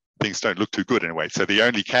things don't look too good in a way. So the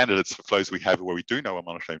only candidates for flows we have where we do know are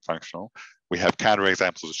monotone functional, we have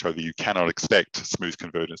counterexamples to show that you cannot expect smooth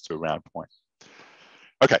convergence to a round point.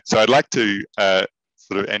 Okay, so I'd like to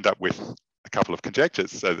sort of end up with a couple of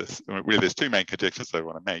conjectures. So there's 2 main conjectures that I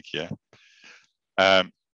want to make here.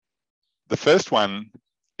 The first one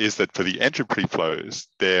is that for the entropy flows,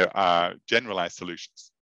 there are generalized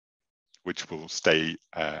solutions which will stay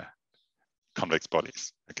convex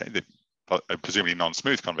bodies. Okay, they're presumably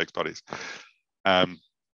non-smooth convex bodies.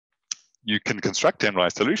 You can construct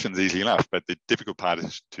generalized solutions easily enough, but the difficult part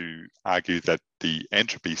is to argue that the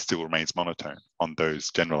entropy still remains monotone on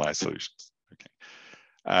those generalized solutions.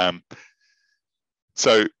 Okay.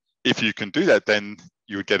 So if you can do that, then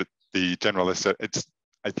you would get the generalized. It's,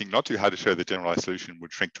 I think, not too hard to show the generalized solution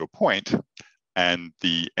would shrink to a point, and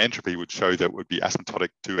the entropy would show that it would be asymptotic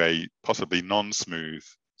to a possibly non-smooth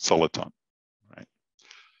soliton.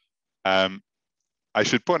 Right. I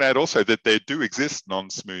should point out also that there do exist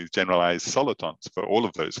non-smooth generalized solitons for all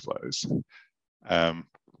of those flows.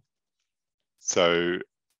 So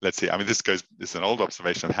let's see, I mean, this is an old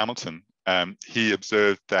observation of Hamilton. He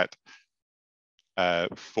observed that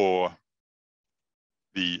for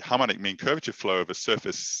the harmonic mean curvature flow of a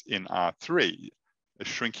surface in R3, a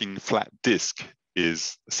shrinking flat disk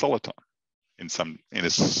is a soliton in a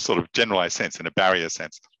sort of generalized sense, in a barrier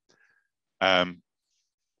sense.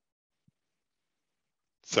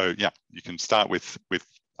 So yeah, you can start with a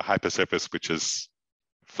hypersurface which is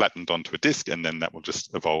flattened onto a disk, and then that will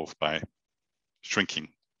just evolve by shrinking.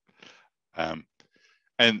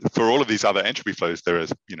 And for all of these other entropy flows, there are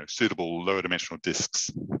suitable lower dimensional disks,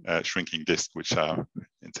 shrinking disks, which are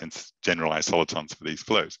in a sense generalized solitons for these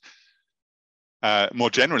flows. More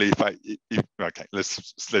generally, okay,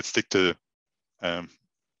 let's stick to the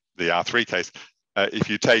R3 case. If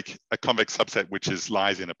you take a convex subset which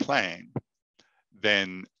lies in a plane,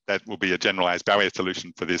 then that will be a generalized barrier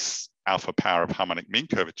solution for this alpha power of harmonic mean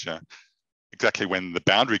curvature, exactly when the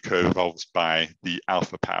boundary curve evolves by the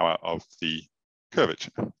alpha power of the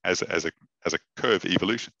curvature as a curve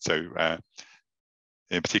evolution. So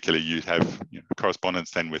in particular, you have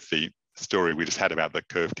correspondence then with the story we just had about the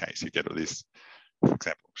curve case. You get all these, for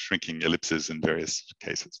example, shrinking ellipses in various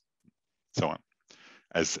cases, so on,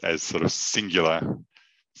 as sort of singular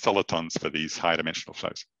solitons for these high dimensional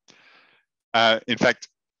flows. In fact,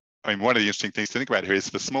 I mean, one of the interesting things to think about here is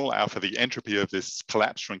for small alpha, the entropy of this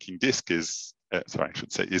collapsed shrinking disk is,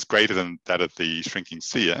 is greater than that of the shrinking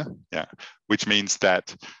sphere, yeah, which means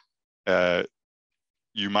that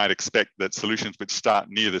you might expect that solutions which start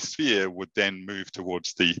near the sphere would then move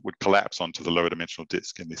towards would collapse onto the lower dimensional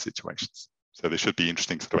disk in these situations. So there should be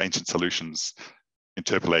interesting sort of ancient solutions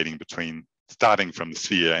interpolating between starting from the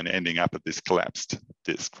sphere and ending up at this collapsed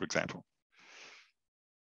disk, for example.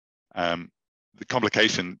 the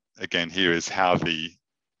complication again here is how the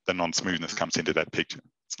non-smoothness comes into that picture.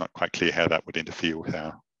 It's not quite clear how that would interfere with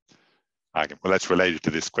our argument. Well, that's related to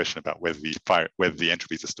this question about whether the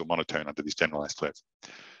entropies are still monotone under these generalized flows.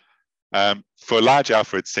 For large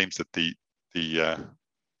alpha, it seems that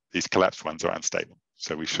these collapsed ones are unstable.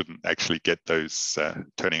 So we shouldn't actually get those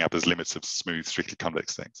turning up as limits of smooth, strictly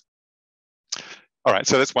convex things. All right,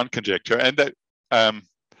 so that's one conjecture. And that,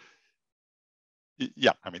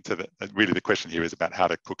 yeah, I mean, so that really the question here is about how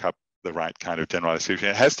to cook up the right kind of generalized solution.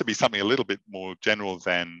 It has to be something a little bit more general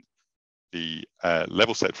than the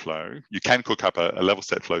level set flow. You can cook up a level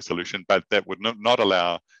set flow solution, but that would not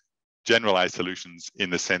allow generalized solutions in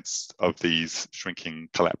the sense of these shrinking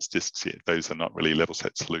collapsed disks here. Those are not really level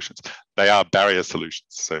set solutions. They are barrier solutions.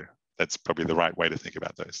 So that's probably the right way to think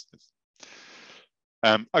about those.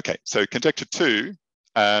 Okay, so conjecture 2,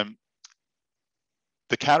 the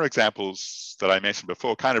counterexamples that I mentioned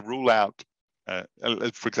before kind of rule out,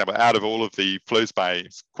 for example, out of all of the flows by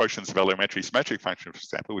quotients of elementary symmetric function, for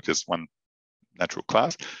example, which is one natural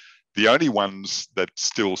class, the only ones that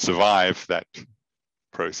still survive that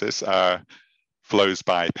process are flows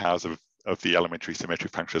by powers of the elementary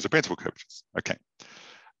symmetric function as a principal curvatures. Okay.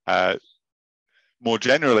 More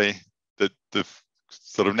generally, the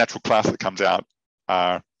sort of natural class that comes out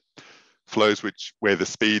are flows where the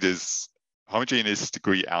speed is homogeneous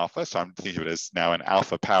degree alpha. So I'm thinking of it as now an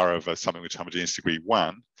alpha power of something which is homogeneous degree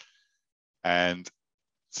 1. And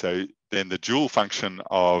so then the dual function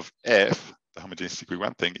of f, the homogeneous degree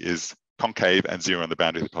 1 thing, is concave and 0 on the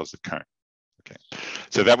boundary of the positive current. Okay,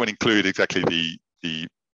 so that would include exactly the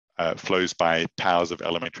flows by powers of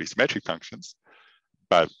elementary symmetric functions,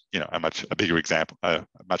 but a much bigger example, a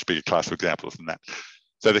much bigger class of examples than that.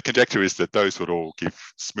 So the conjecture is that those would all give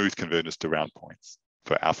smooth convergence to round points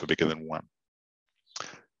for alpha bigger than 1.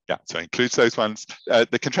 Yeah, so it includes those ones.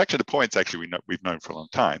 The contraction to points actually we've known for a long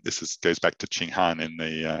time. This goes back to Ching Han in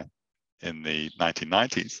the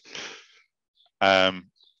 1990s.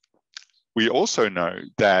 We also know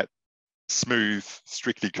that smooth,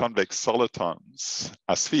 strictly convex solitons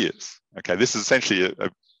are spheres. Okay, this is essentially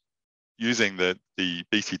using the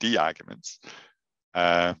BCD arguments.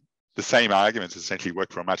 The same arguments essentially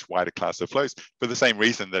work for a much wider class of flows for the same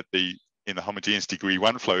reason that in the homogeneous degree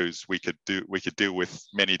 1 flows, we could deal with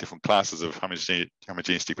many different classes of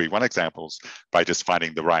homogeneous degree 1 examples by just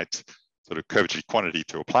finding the right sort of curvature quantity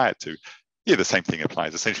to apply it to. Here, the same thing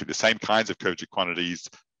applies. Essentially, the same kinds of curvature quantities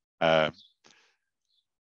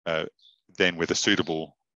then with a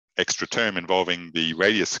suitable extra term involving the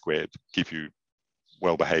radius squared give you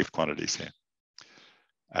well-behaved quantities here.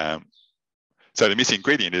 So the missing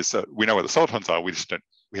ingredient is we know what the solitons are.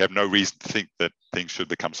 We have no reason to think that things should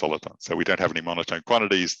become solitons. So we don't have any monotone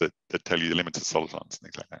quantities that tell you the limits of solitons,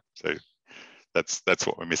 things like that. So that's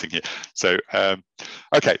what we're missing here. So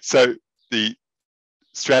okay, so the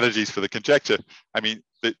strategies for the conjecture. I mean,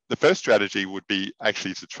 the first strategy would be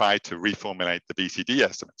actually to try to reformulate the BCD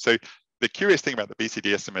estimate. So the curious thing about the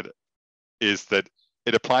BCD estimate is that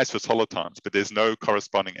it applies for solitons, but there's no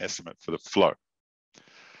corresponding estimate for the flow.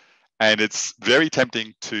 And it's very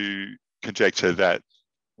tempting to conjecture that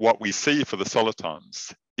what we see for the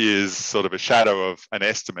solitons is sort of a shadow of an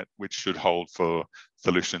estimate which should hold for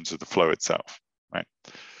solutions of the flow itself, right?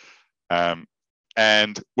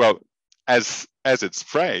 And well, as it's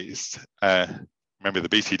phrased, remember the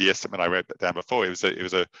BCD estimate I wrote that down before. It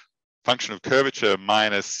was a function of curvature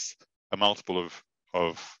minus a multiple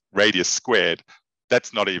of radius squared.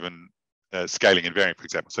 That's not even scaling invariant, for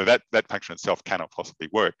example. So that function itself cannot possibly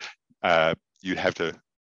work. You'd have to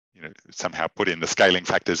somehow put in the scaling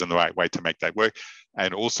factors in the right way to make that work.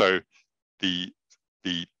 And also the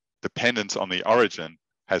dependence on the origin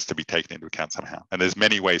has to be taken into account somehow. And there's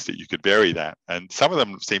many ways that you could vary that. And some of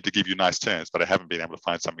them seem to give you nice terms, but I haven't been able to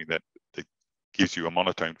find something that gives you a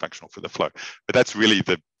monotone functional for the flow. But that's really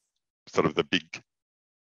the sort of the big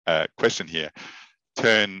question here.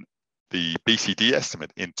 Turn the BCD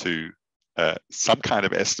estimate into some kind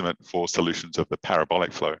of estimate for solutions of the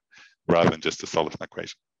parabolic flow rather than just a soliton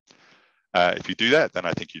equation. If you do that, then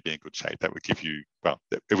I think you'd be in good shape. That would give you, well,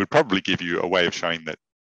 it would probably give you a way of showing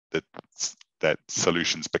that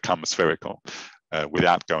solutions become spherical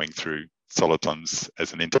without going through solitons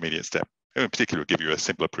as an intermediate step. In particular, it will give you a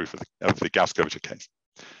simpler proof of the Gauss curvature case.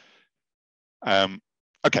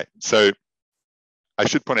 Okay, so I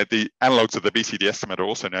should point out the analogs of the BCD estimate are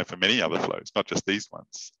also known for many other flows, not just these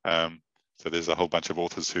ones. So there's a whole bunch of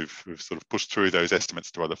authors who've sort of pushed through those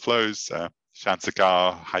estimates to other flows. Shanzi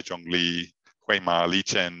Gao, Haizhong Li, Huima, Li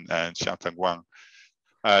Chen, and Xiaoteng Wang.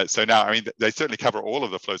 So now, I mean, they certainly cover all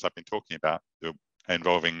of the flows I've been talking about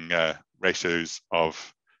involving ratios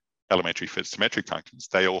of elementary symmetric functions,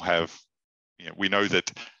 they all have, we know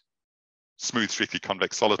that smooth, strictly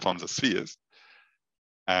convex solitons are spheres.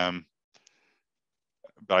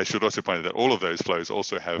 But I should also point out that all of those flows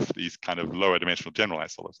also have these kind of lower dimensional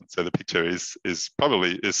generalized solitons. So the picture is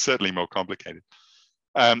certainly more complicated.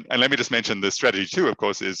 And let me just mention the strategy too, of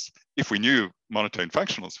course, is if we knew monotone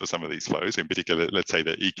functionals for some of these flows, in particular, let's say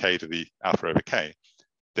the ek to the alpha over k,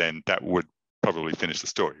 then that would probably finish the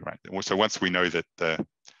story, right? So once we know that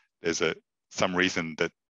there's some reason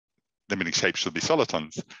that limiting shapes should be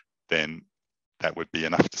solitons, then that would be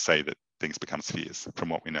enough to say that things become spheres from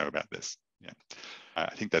what we know about this. Yeah,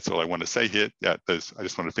 I think that's all I want to say here. Yeah, I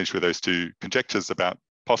just want to finish with those two conjectures about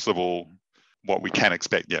possible, what we can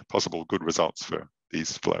expect, possible good results for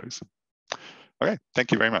these flows. Okay,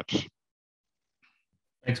 thank you very much.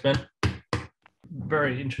 Thanks, Ben.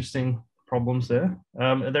 Very interesting problems there.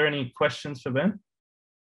 Are there any questions for Ben?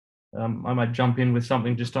 I might jump in with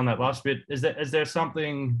something just on that last bit. Is there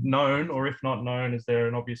something known, or if not known, is there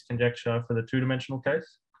an obvious conjecture for the two-dimensional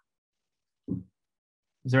case?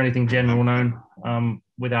 Is there anything general known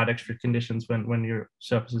without extra conditions when you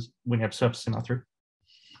have surfaces in R3?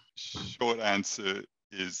 Short answer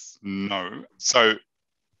is no. So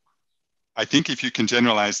I think if you can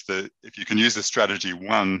generalize if you can use the strategy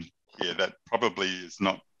 1 here, that probably is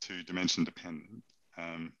not two-dimension dependent.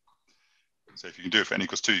 So if you can do it for n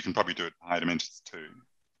equals 2, you can probably do it for higher dimensions too.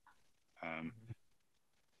 N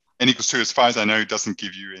equals 2, as far as I know, doesn't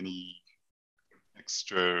give you any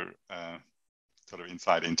extra sort of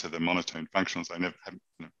insight into the monotone functionals. I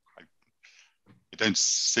don't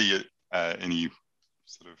see any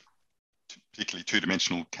sort of particularly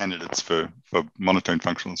two-dimensional candidates for monotone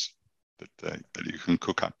functionals that you can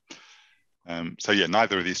cook up. So yeah,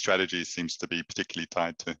 neither of these strategies seems to be particularly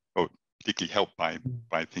tied to, or particularly helped by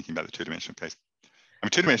thinking about the two-dimensional case. I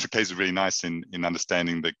mean, two-dimensional case is really nice in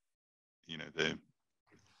understanding the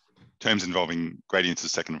terms involving gradients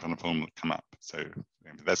of second and final formula that come up. So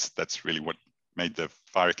that's really what made the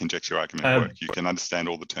Firer conjecture argument work. You can understand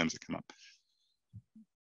all the terms that come up.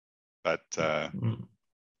 But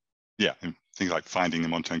yeah, things like finding the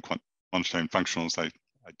monotone functionals, I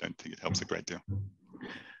don't think it helps a great deal.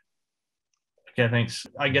 Okay, thanks.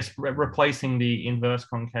 I guess replacing the inverse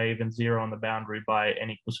concave and 0 on the boundary by n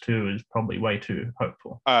equals 2 is probably way too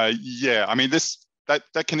hopeful. Yeah, I mean,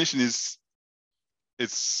 that condition is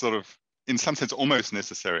sort of, in some sense, almost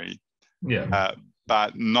necessary. Yeah.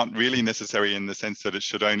 But not really necessary in the sense that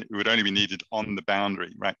it would only be needed on the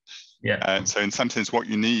boundary, right? Yeah. So in some sense, what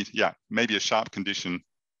you need, maybe a sharp condition,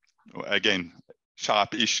 again,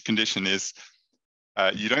 sharp-ish condition is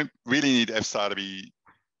you don't really need f star to be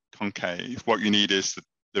concave. What you need is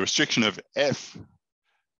the restriction of f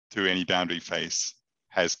to any boundary face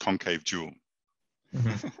has concave dual.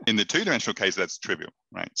 Mm-hmm. In the two-dimensional case, that's trivial,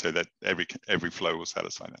 right? So that every flow will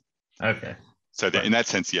satisfy that. Okay. So that in that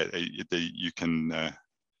sense, yeah, you can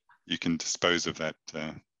dispose of that.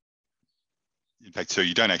 In fact, so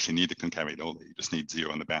you don't actually need the concavity at all. You just need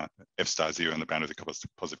 0 on the bound, f star 0 on the bound of the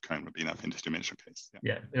positive cone would be enough in the two-dimensional case.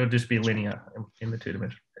 Yeah, it'll just be linear in the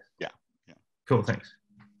two-dimensional case. Yeah. Cool, thanks.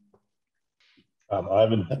 I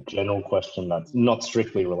have a general question that's not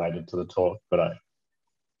strictly related to the talk, but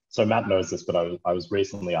so Matt knows this, but I was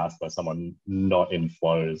recently asked by someone not in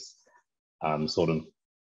flows, sort of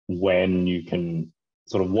when you can,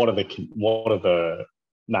 sort of what are the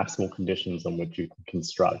maximal conditions on which you can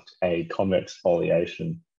construct a convex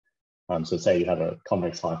foliation. So say you have a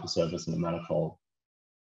convex hypersurface in a manifold.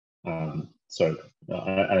 So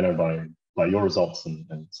I know by your results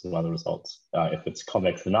and some other results, if it's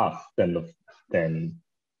convex enough, then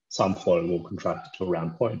some flow will contract to a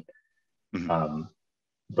round point. Mm-hmm.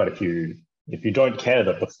 But if you don't care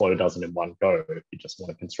that the flow doesn't in one go, if you just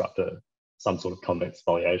want to construct some sort of convex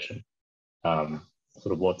foliation,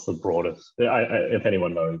 sort of what's the broadest, if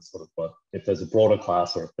anyone knows sort of if there's a broader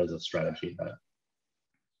class or if there's a strategy there.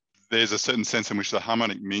 There's a certain sense in which the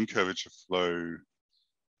harmonic mean curvature flow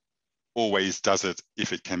always does it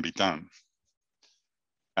if it can be done.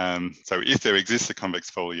 So if there exists a convex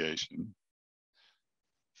foliation,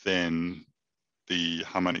 then the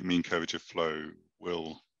harmonic mean curvature flow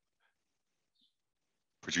will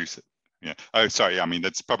produce it. Yeah. Oh, sorry. I mean,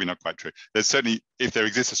 that's probably not quite true. There's certainly, if there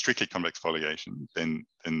exists a strictly convex foliation, then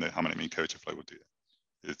the harmonic mean curvature flow will do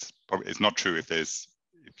that. It's not true if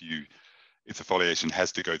the foliation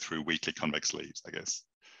has to go through weakly convex leaves, I guess.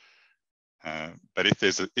 But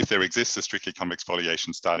if there exists a strictly convex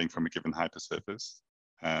foliation starting from a given hypersurface,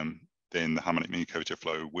 then the harmonic mean curvature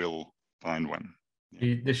flow will find one.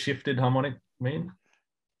 Yeah. The shifted harmonic mean?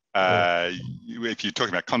 If you're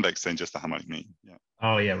talking about convex, then just the harmonic mean. Yeah.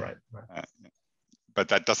 Oh yeah, right. Yeah. but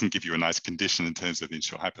that doesn't give you a nice condition in terms of the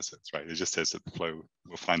initial hypersurface, right? It just says that the flow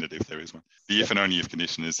will find it if there is one. The if and only if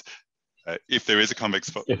condition is if there is a convex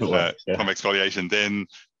foliation, then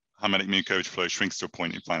harmonic mean curvature flow shrinks to a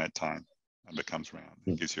point in finite time and becomes round.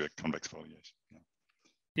 It gives you a convex foliation.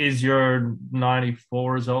 Yeah. Is your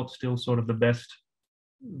 94 result still sort of the best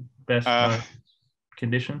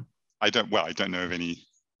condition? I don't know of any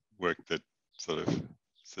work that sort of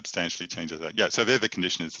substantially changes that. Yeah, so there the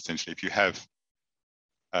condition is essentially if you have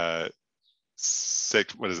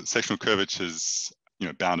sectional curvatures,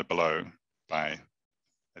 bounded below by,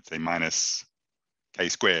 let's say, minus k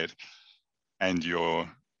squared, and your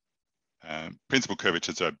principal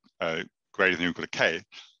curvatures are greater than or equal to k,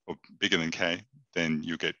 or bigger than k, then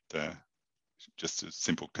you get just a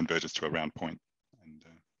simple convergence to a round point. And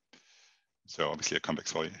so obviously a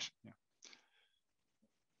convex foliation. Yeah.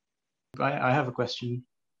 I have a question.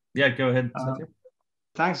 Yeah, go ahead.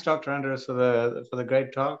 Thanks, Dr. Andrews, for the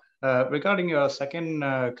great talk. Regarding your second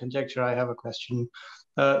conjecture, I have a question.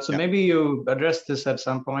 Maybe you addressed this at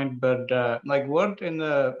some point, but what in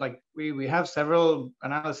the we have several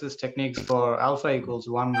analysis techniques for alpha equals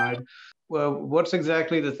 1, right? Well, what's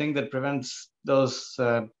exactly the thing that prevents those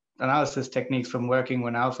analysis techniques from working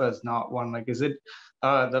when alpha is not 1? Like, is it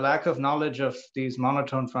the lack of knowledge of these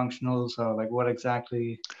monotone functionals, or what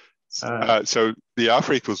exactly? So the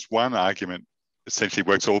alpha equals 1 argument essentially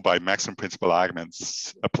works all by maximum principal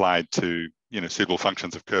arguments applied to suitable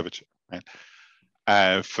functions of curvature. Right?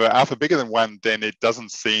 For alpha bigger than 1, then it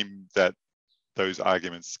doesn't seem that those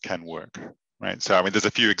arguments can work. Right? So I mean, there's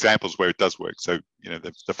a few examples where it does work. So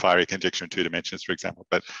the Fourier conjecture in 2 dimensions, for example.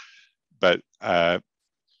 But I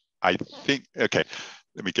think let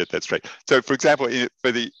me get that straight. So for example,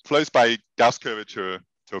 for the flows by Gauss curvature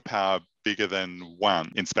to a power bigger than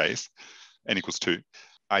 1 in space, n equals 2,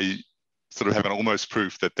 I sort of have an almost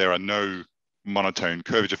proof that there are no monotone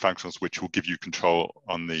curvature functions which will give you control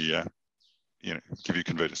on the, give you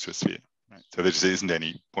convergence to a sphere. Right? So there just isn't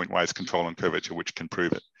any pointwise control on curvature which can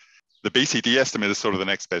prove it. The BCD estimate is sort of the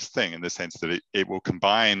next best thing in the sense that it will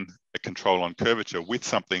combine a control on curvature with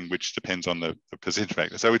something which depends on the precision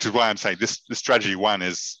factor. So which is why I'm saying this strategy 1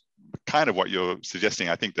 is kind of what you're suggesting.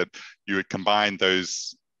 I think that you would combine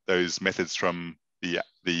those methods from the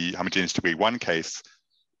homogeneous degree 1 case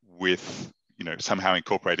with somehow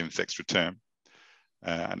incorporating this extra term,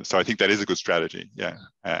 and so I think that is a good strategy. Yeah,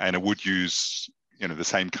 and it would use the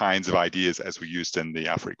same kinds of ideas as we used in the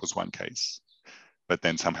alpha equals 1 case, but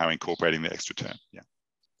then somehow incorporating the extra term. Yeah.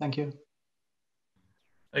 Thank you.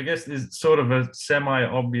 I guess there's sort of a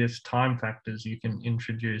semi-obvious time factors you can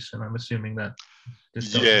introduce, and I'm assuming that.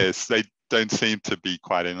 Yes, they don't seem to be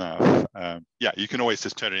quite enough. Yeah, you can always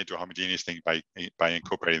just turn it into a homogeneous thing by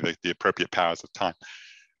incorporating the appropriate powers of time.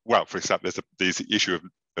 Well, for example, there's the issue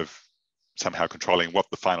of somehow controlling what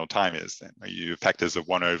the final time is. Then you have factors of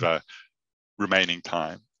 1 over remaining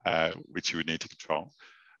time, which you would need to control.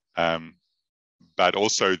 But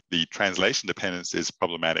also the translation dependence is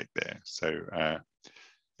problematic there. So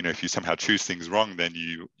if you somehow choose things wrong, then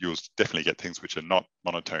you'll definitely get things which are not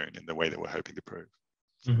monotone in the way that we're hoping to prove.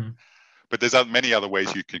 Mm-hmm. But there's many other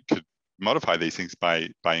ways you could modify these things by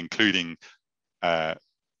including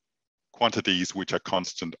quantities which are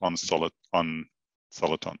constant on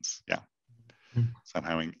solitons. Yeah,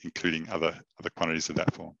 somehow including other quantities of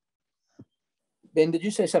that form. Ben, did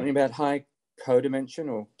you say something about high codimension,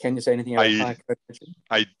 or can you say anything about high codimension?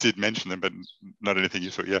 I did mention them, but not anything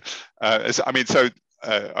useful. Yeah, the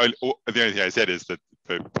only thing I said is that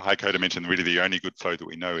for high codimension, really the only good flow that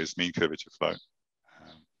we know is mean curvature flow,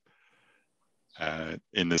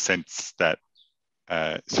 in the sense that.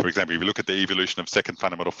 So for example, if you look at the evolution of second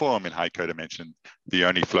fundamental form in high codimension, the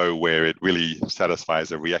only flow where it really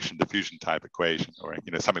satisfies a reaction diffusion type equation, or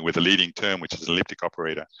something with a leading term, which is an elliptic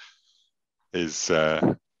operator, is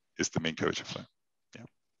the mean curvature flow. Yeah.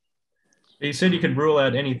 You said you could rule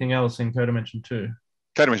out anything else in codimension 2.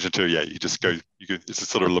 Codimension 2, yeah. It's a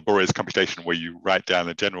sort of laborious computation where you write down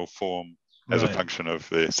the general form as a function of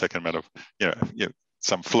the second fundamental,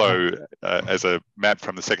 some flow as a map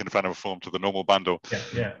from the second fundamental form to the normal bundle,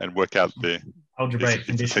 and work out the algebraic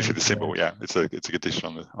condition. It's essentially the symbol. Yeah, it's a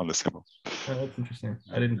condition on the symbol. Oh, that's interesting.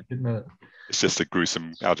 I didn't know that. It's just a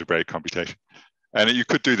gruesome algebraic computation, and you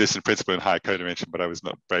could do this in principle in higher codimension, but I was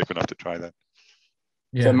not brave enough to try that.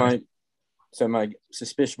 Yeah. So my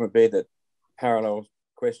suspicion would be that parallel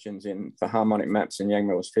questions for harmonic maps in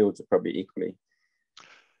Yang-Mills fields are probably equally.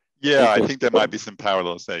 Yeah, I think there might be some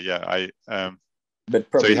parallels there. Yeah,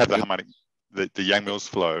 so you have the harmonic, the Yang-Mills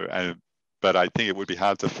flow, but I think it would be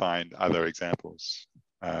hard to find other examples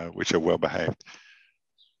which are well behaved.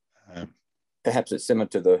 perhaps it's similar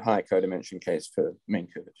to the high codimension case for mean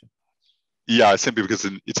curvature. Yeah, simply because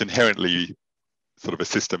it's inherently sort of a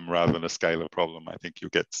system rather than a scalar problem. I think you'll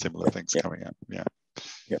get similar things coming out. Yeah.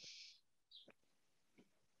 Yeah.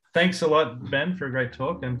 Thanks a lot, Ben, for a great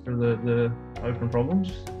talk and for the open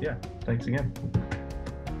problems. Yeah, thanks again.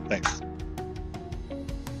 Thanks.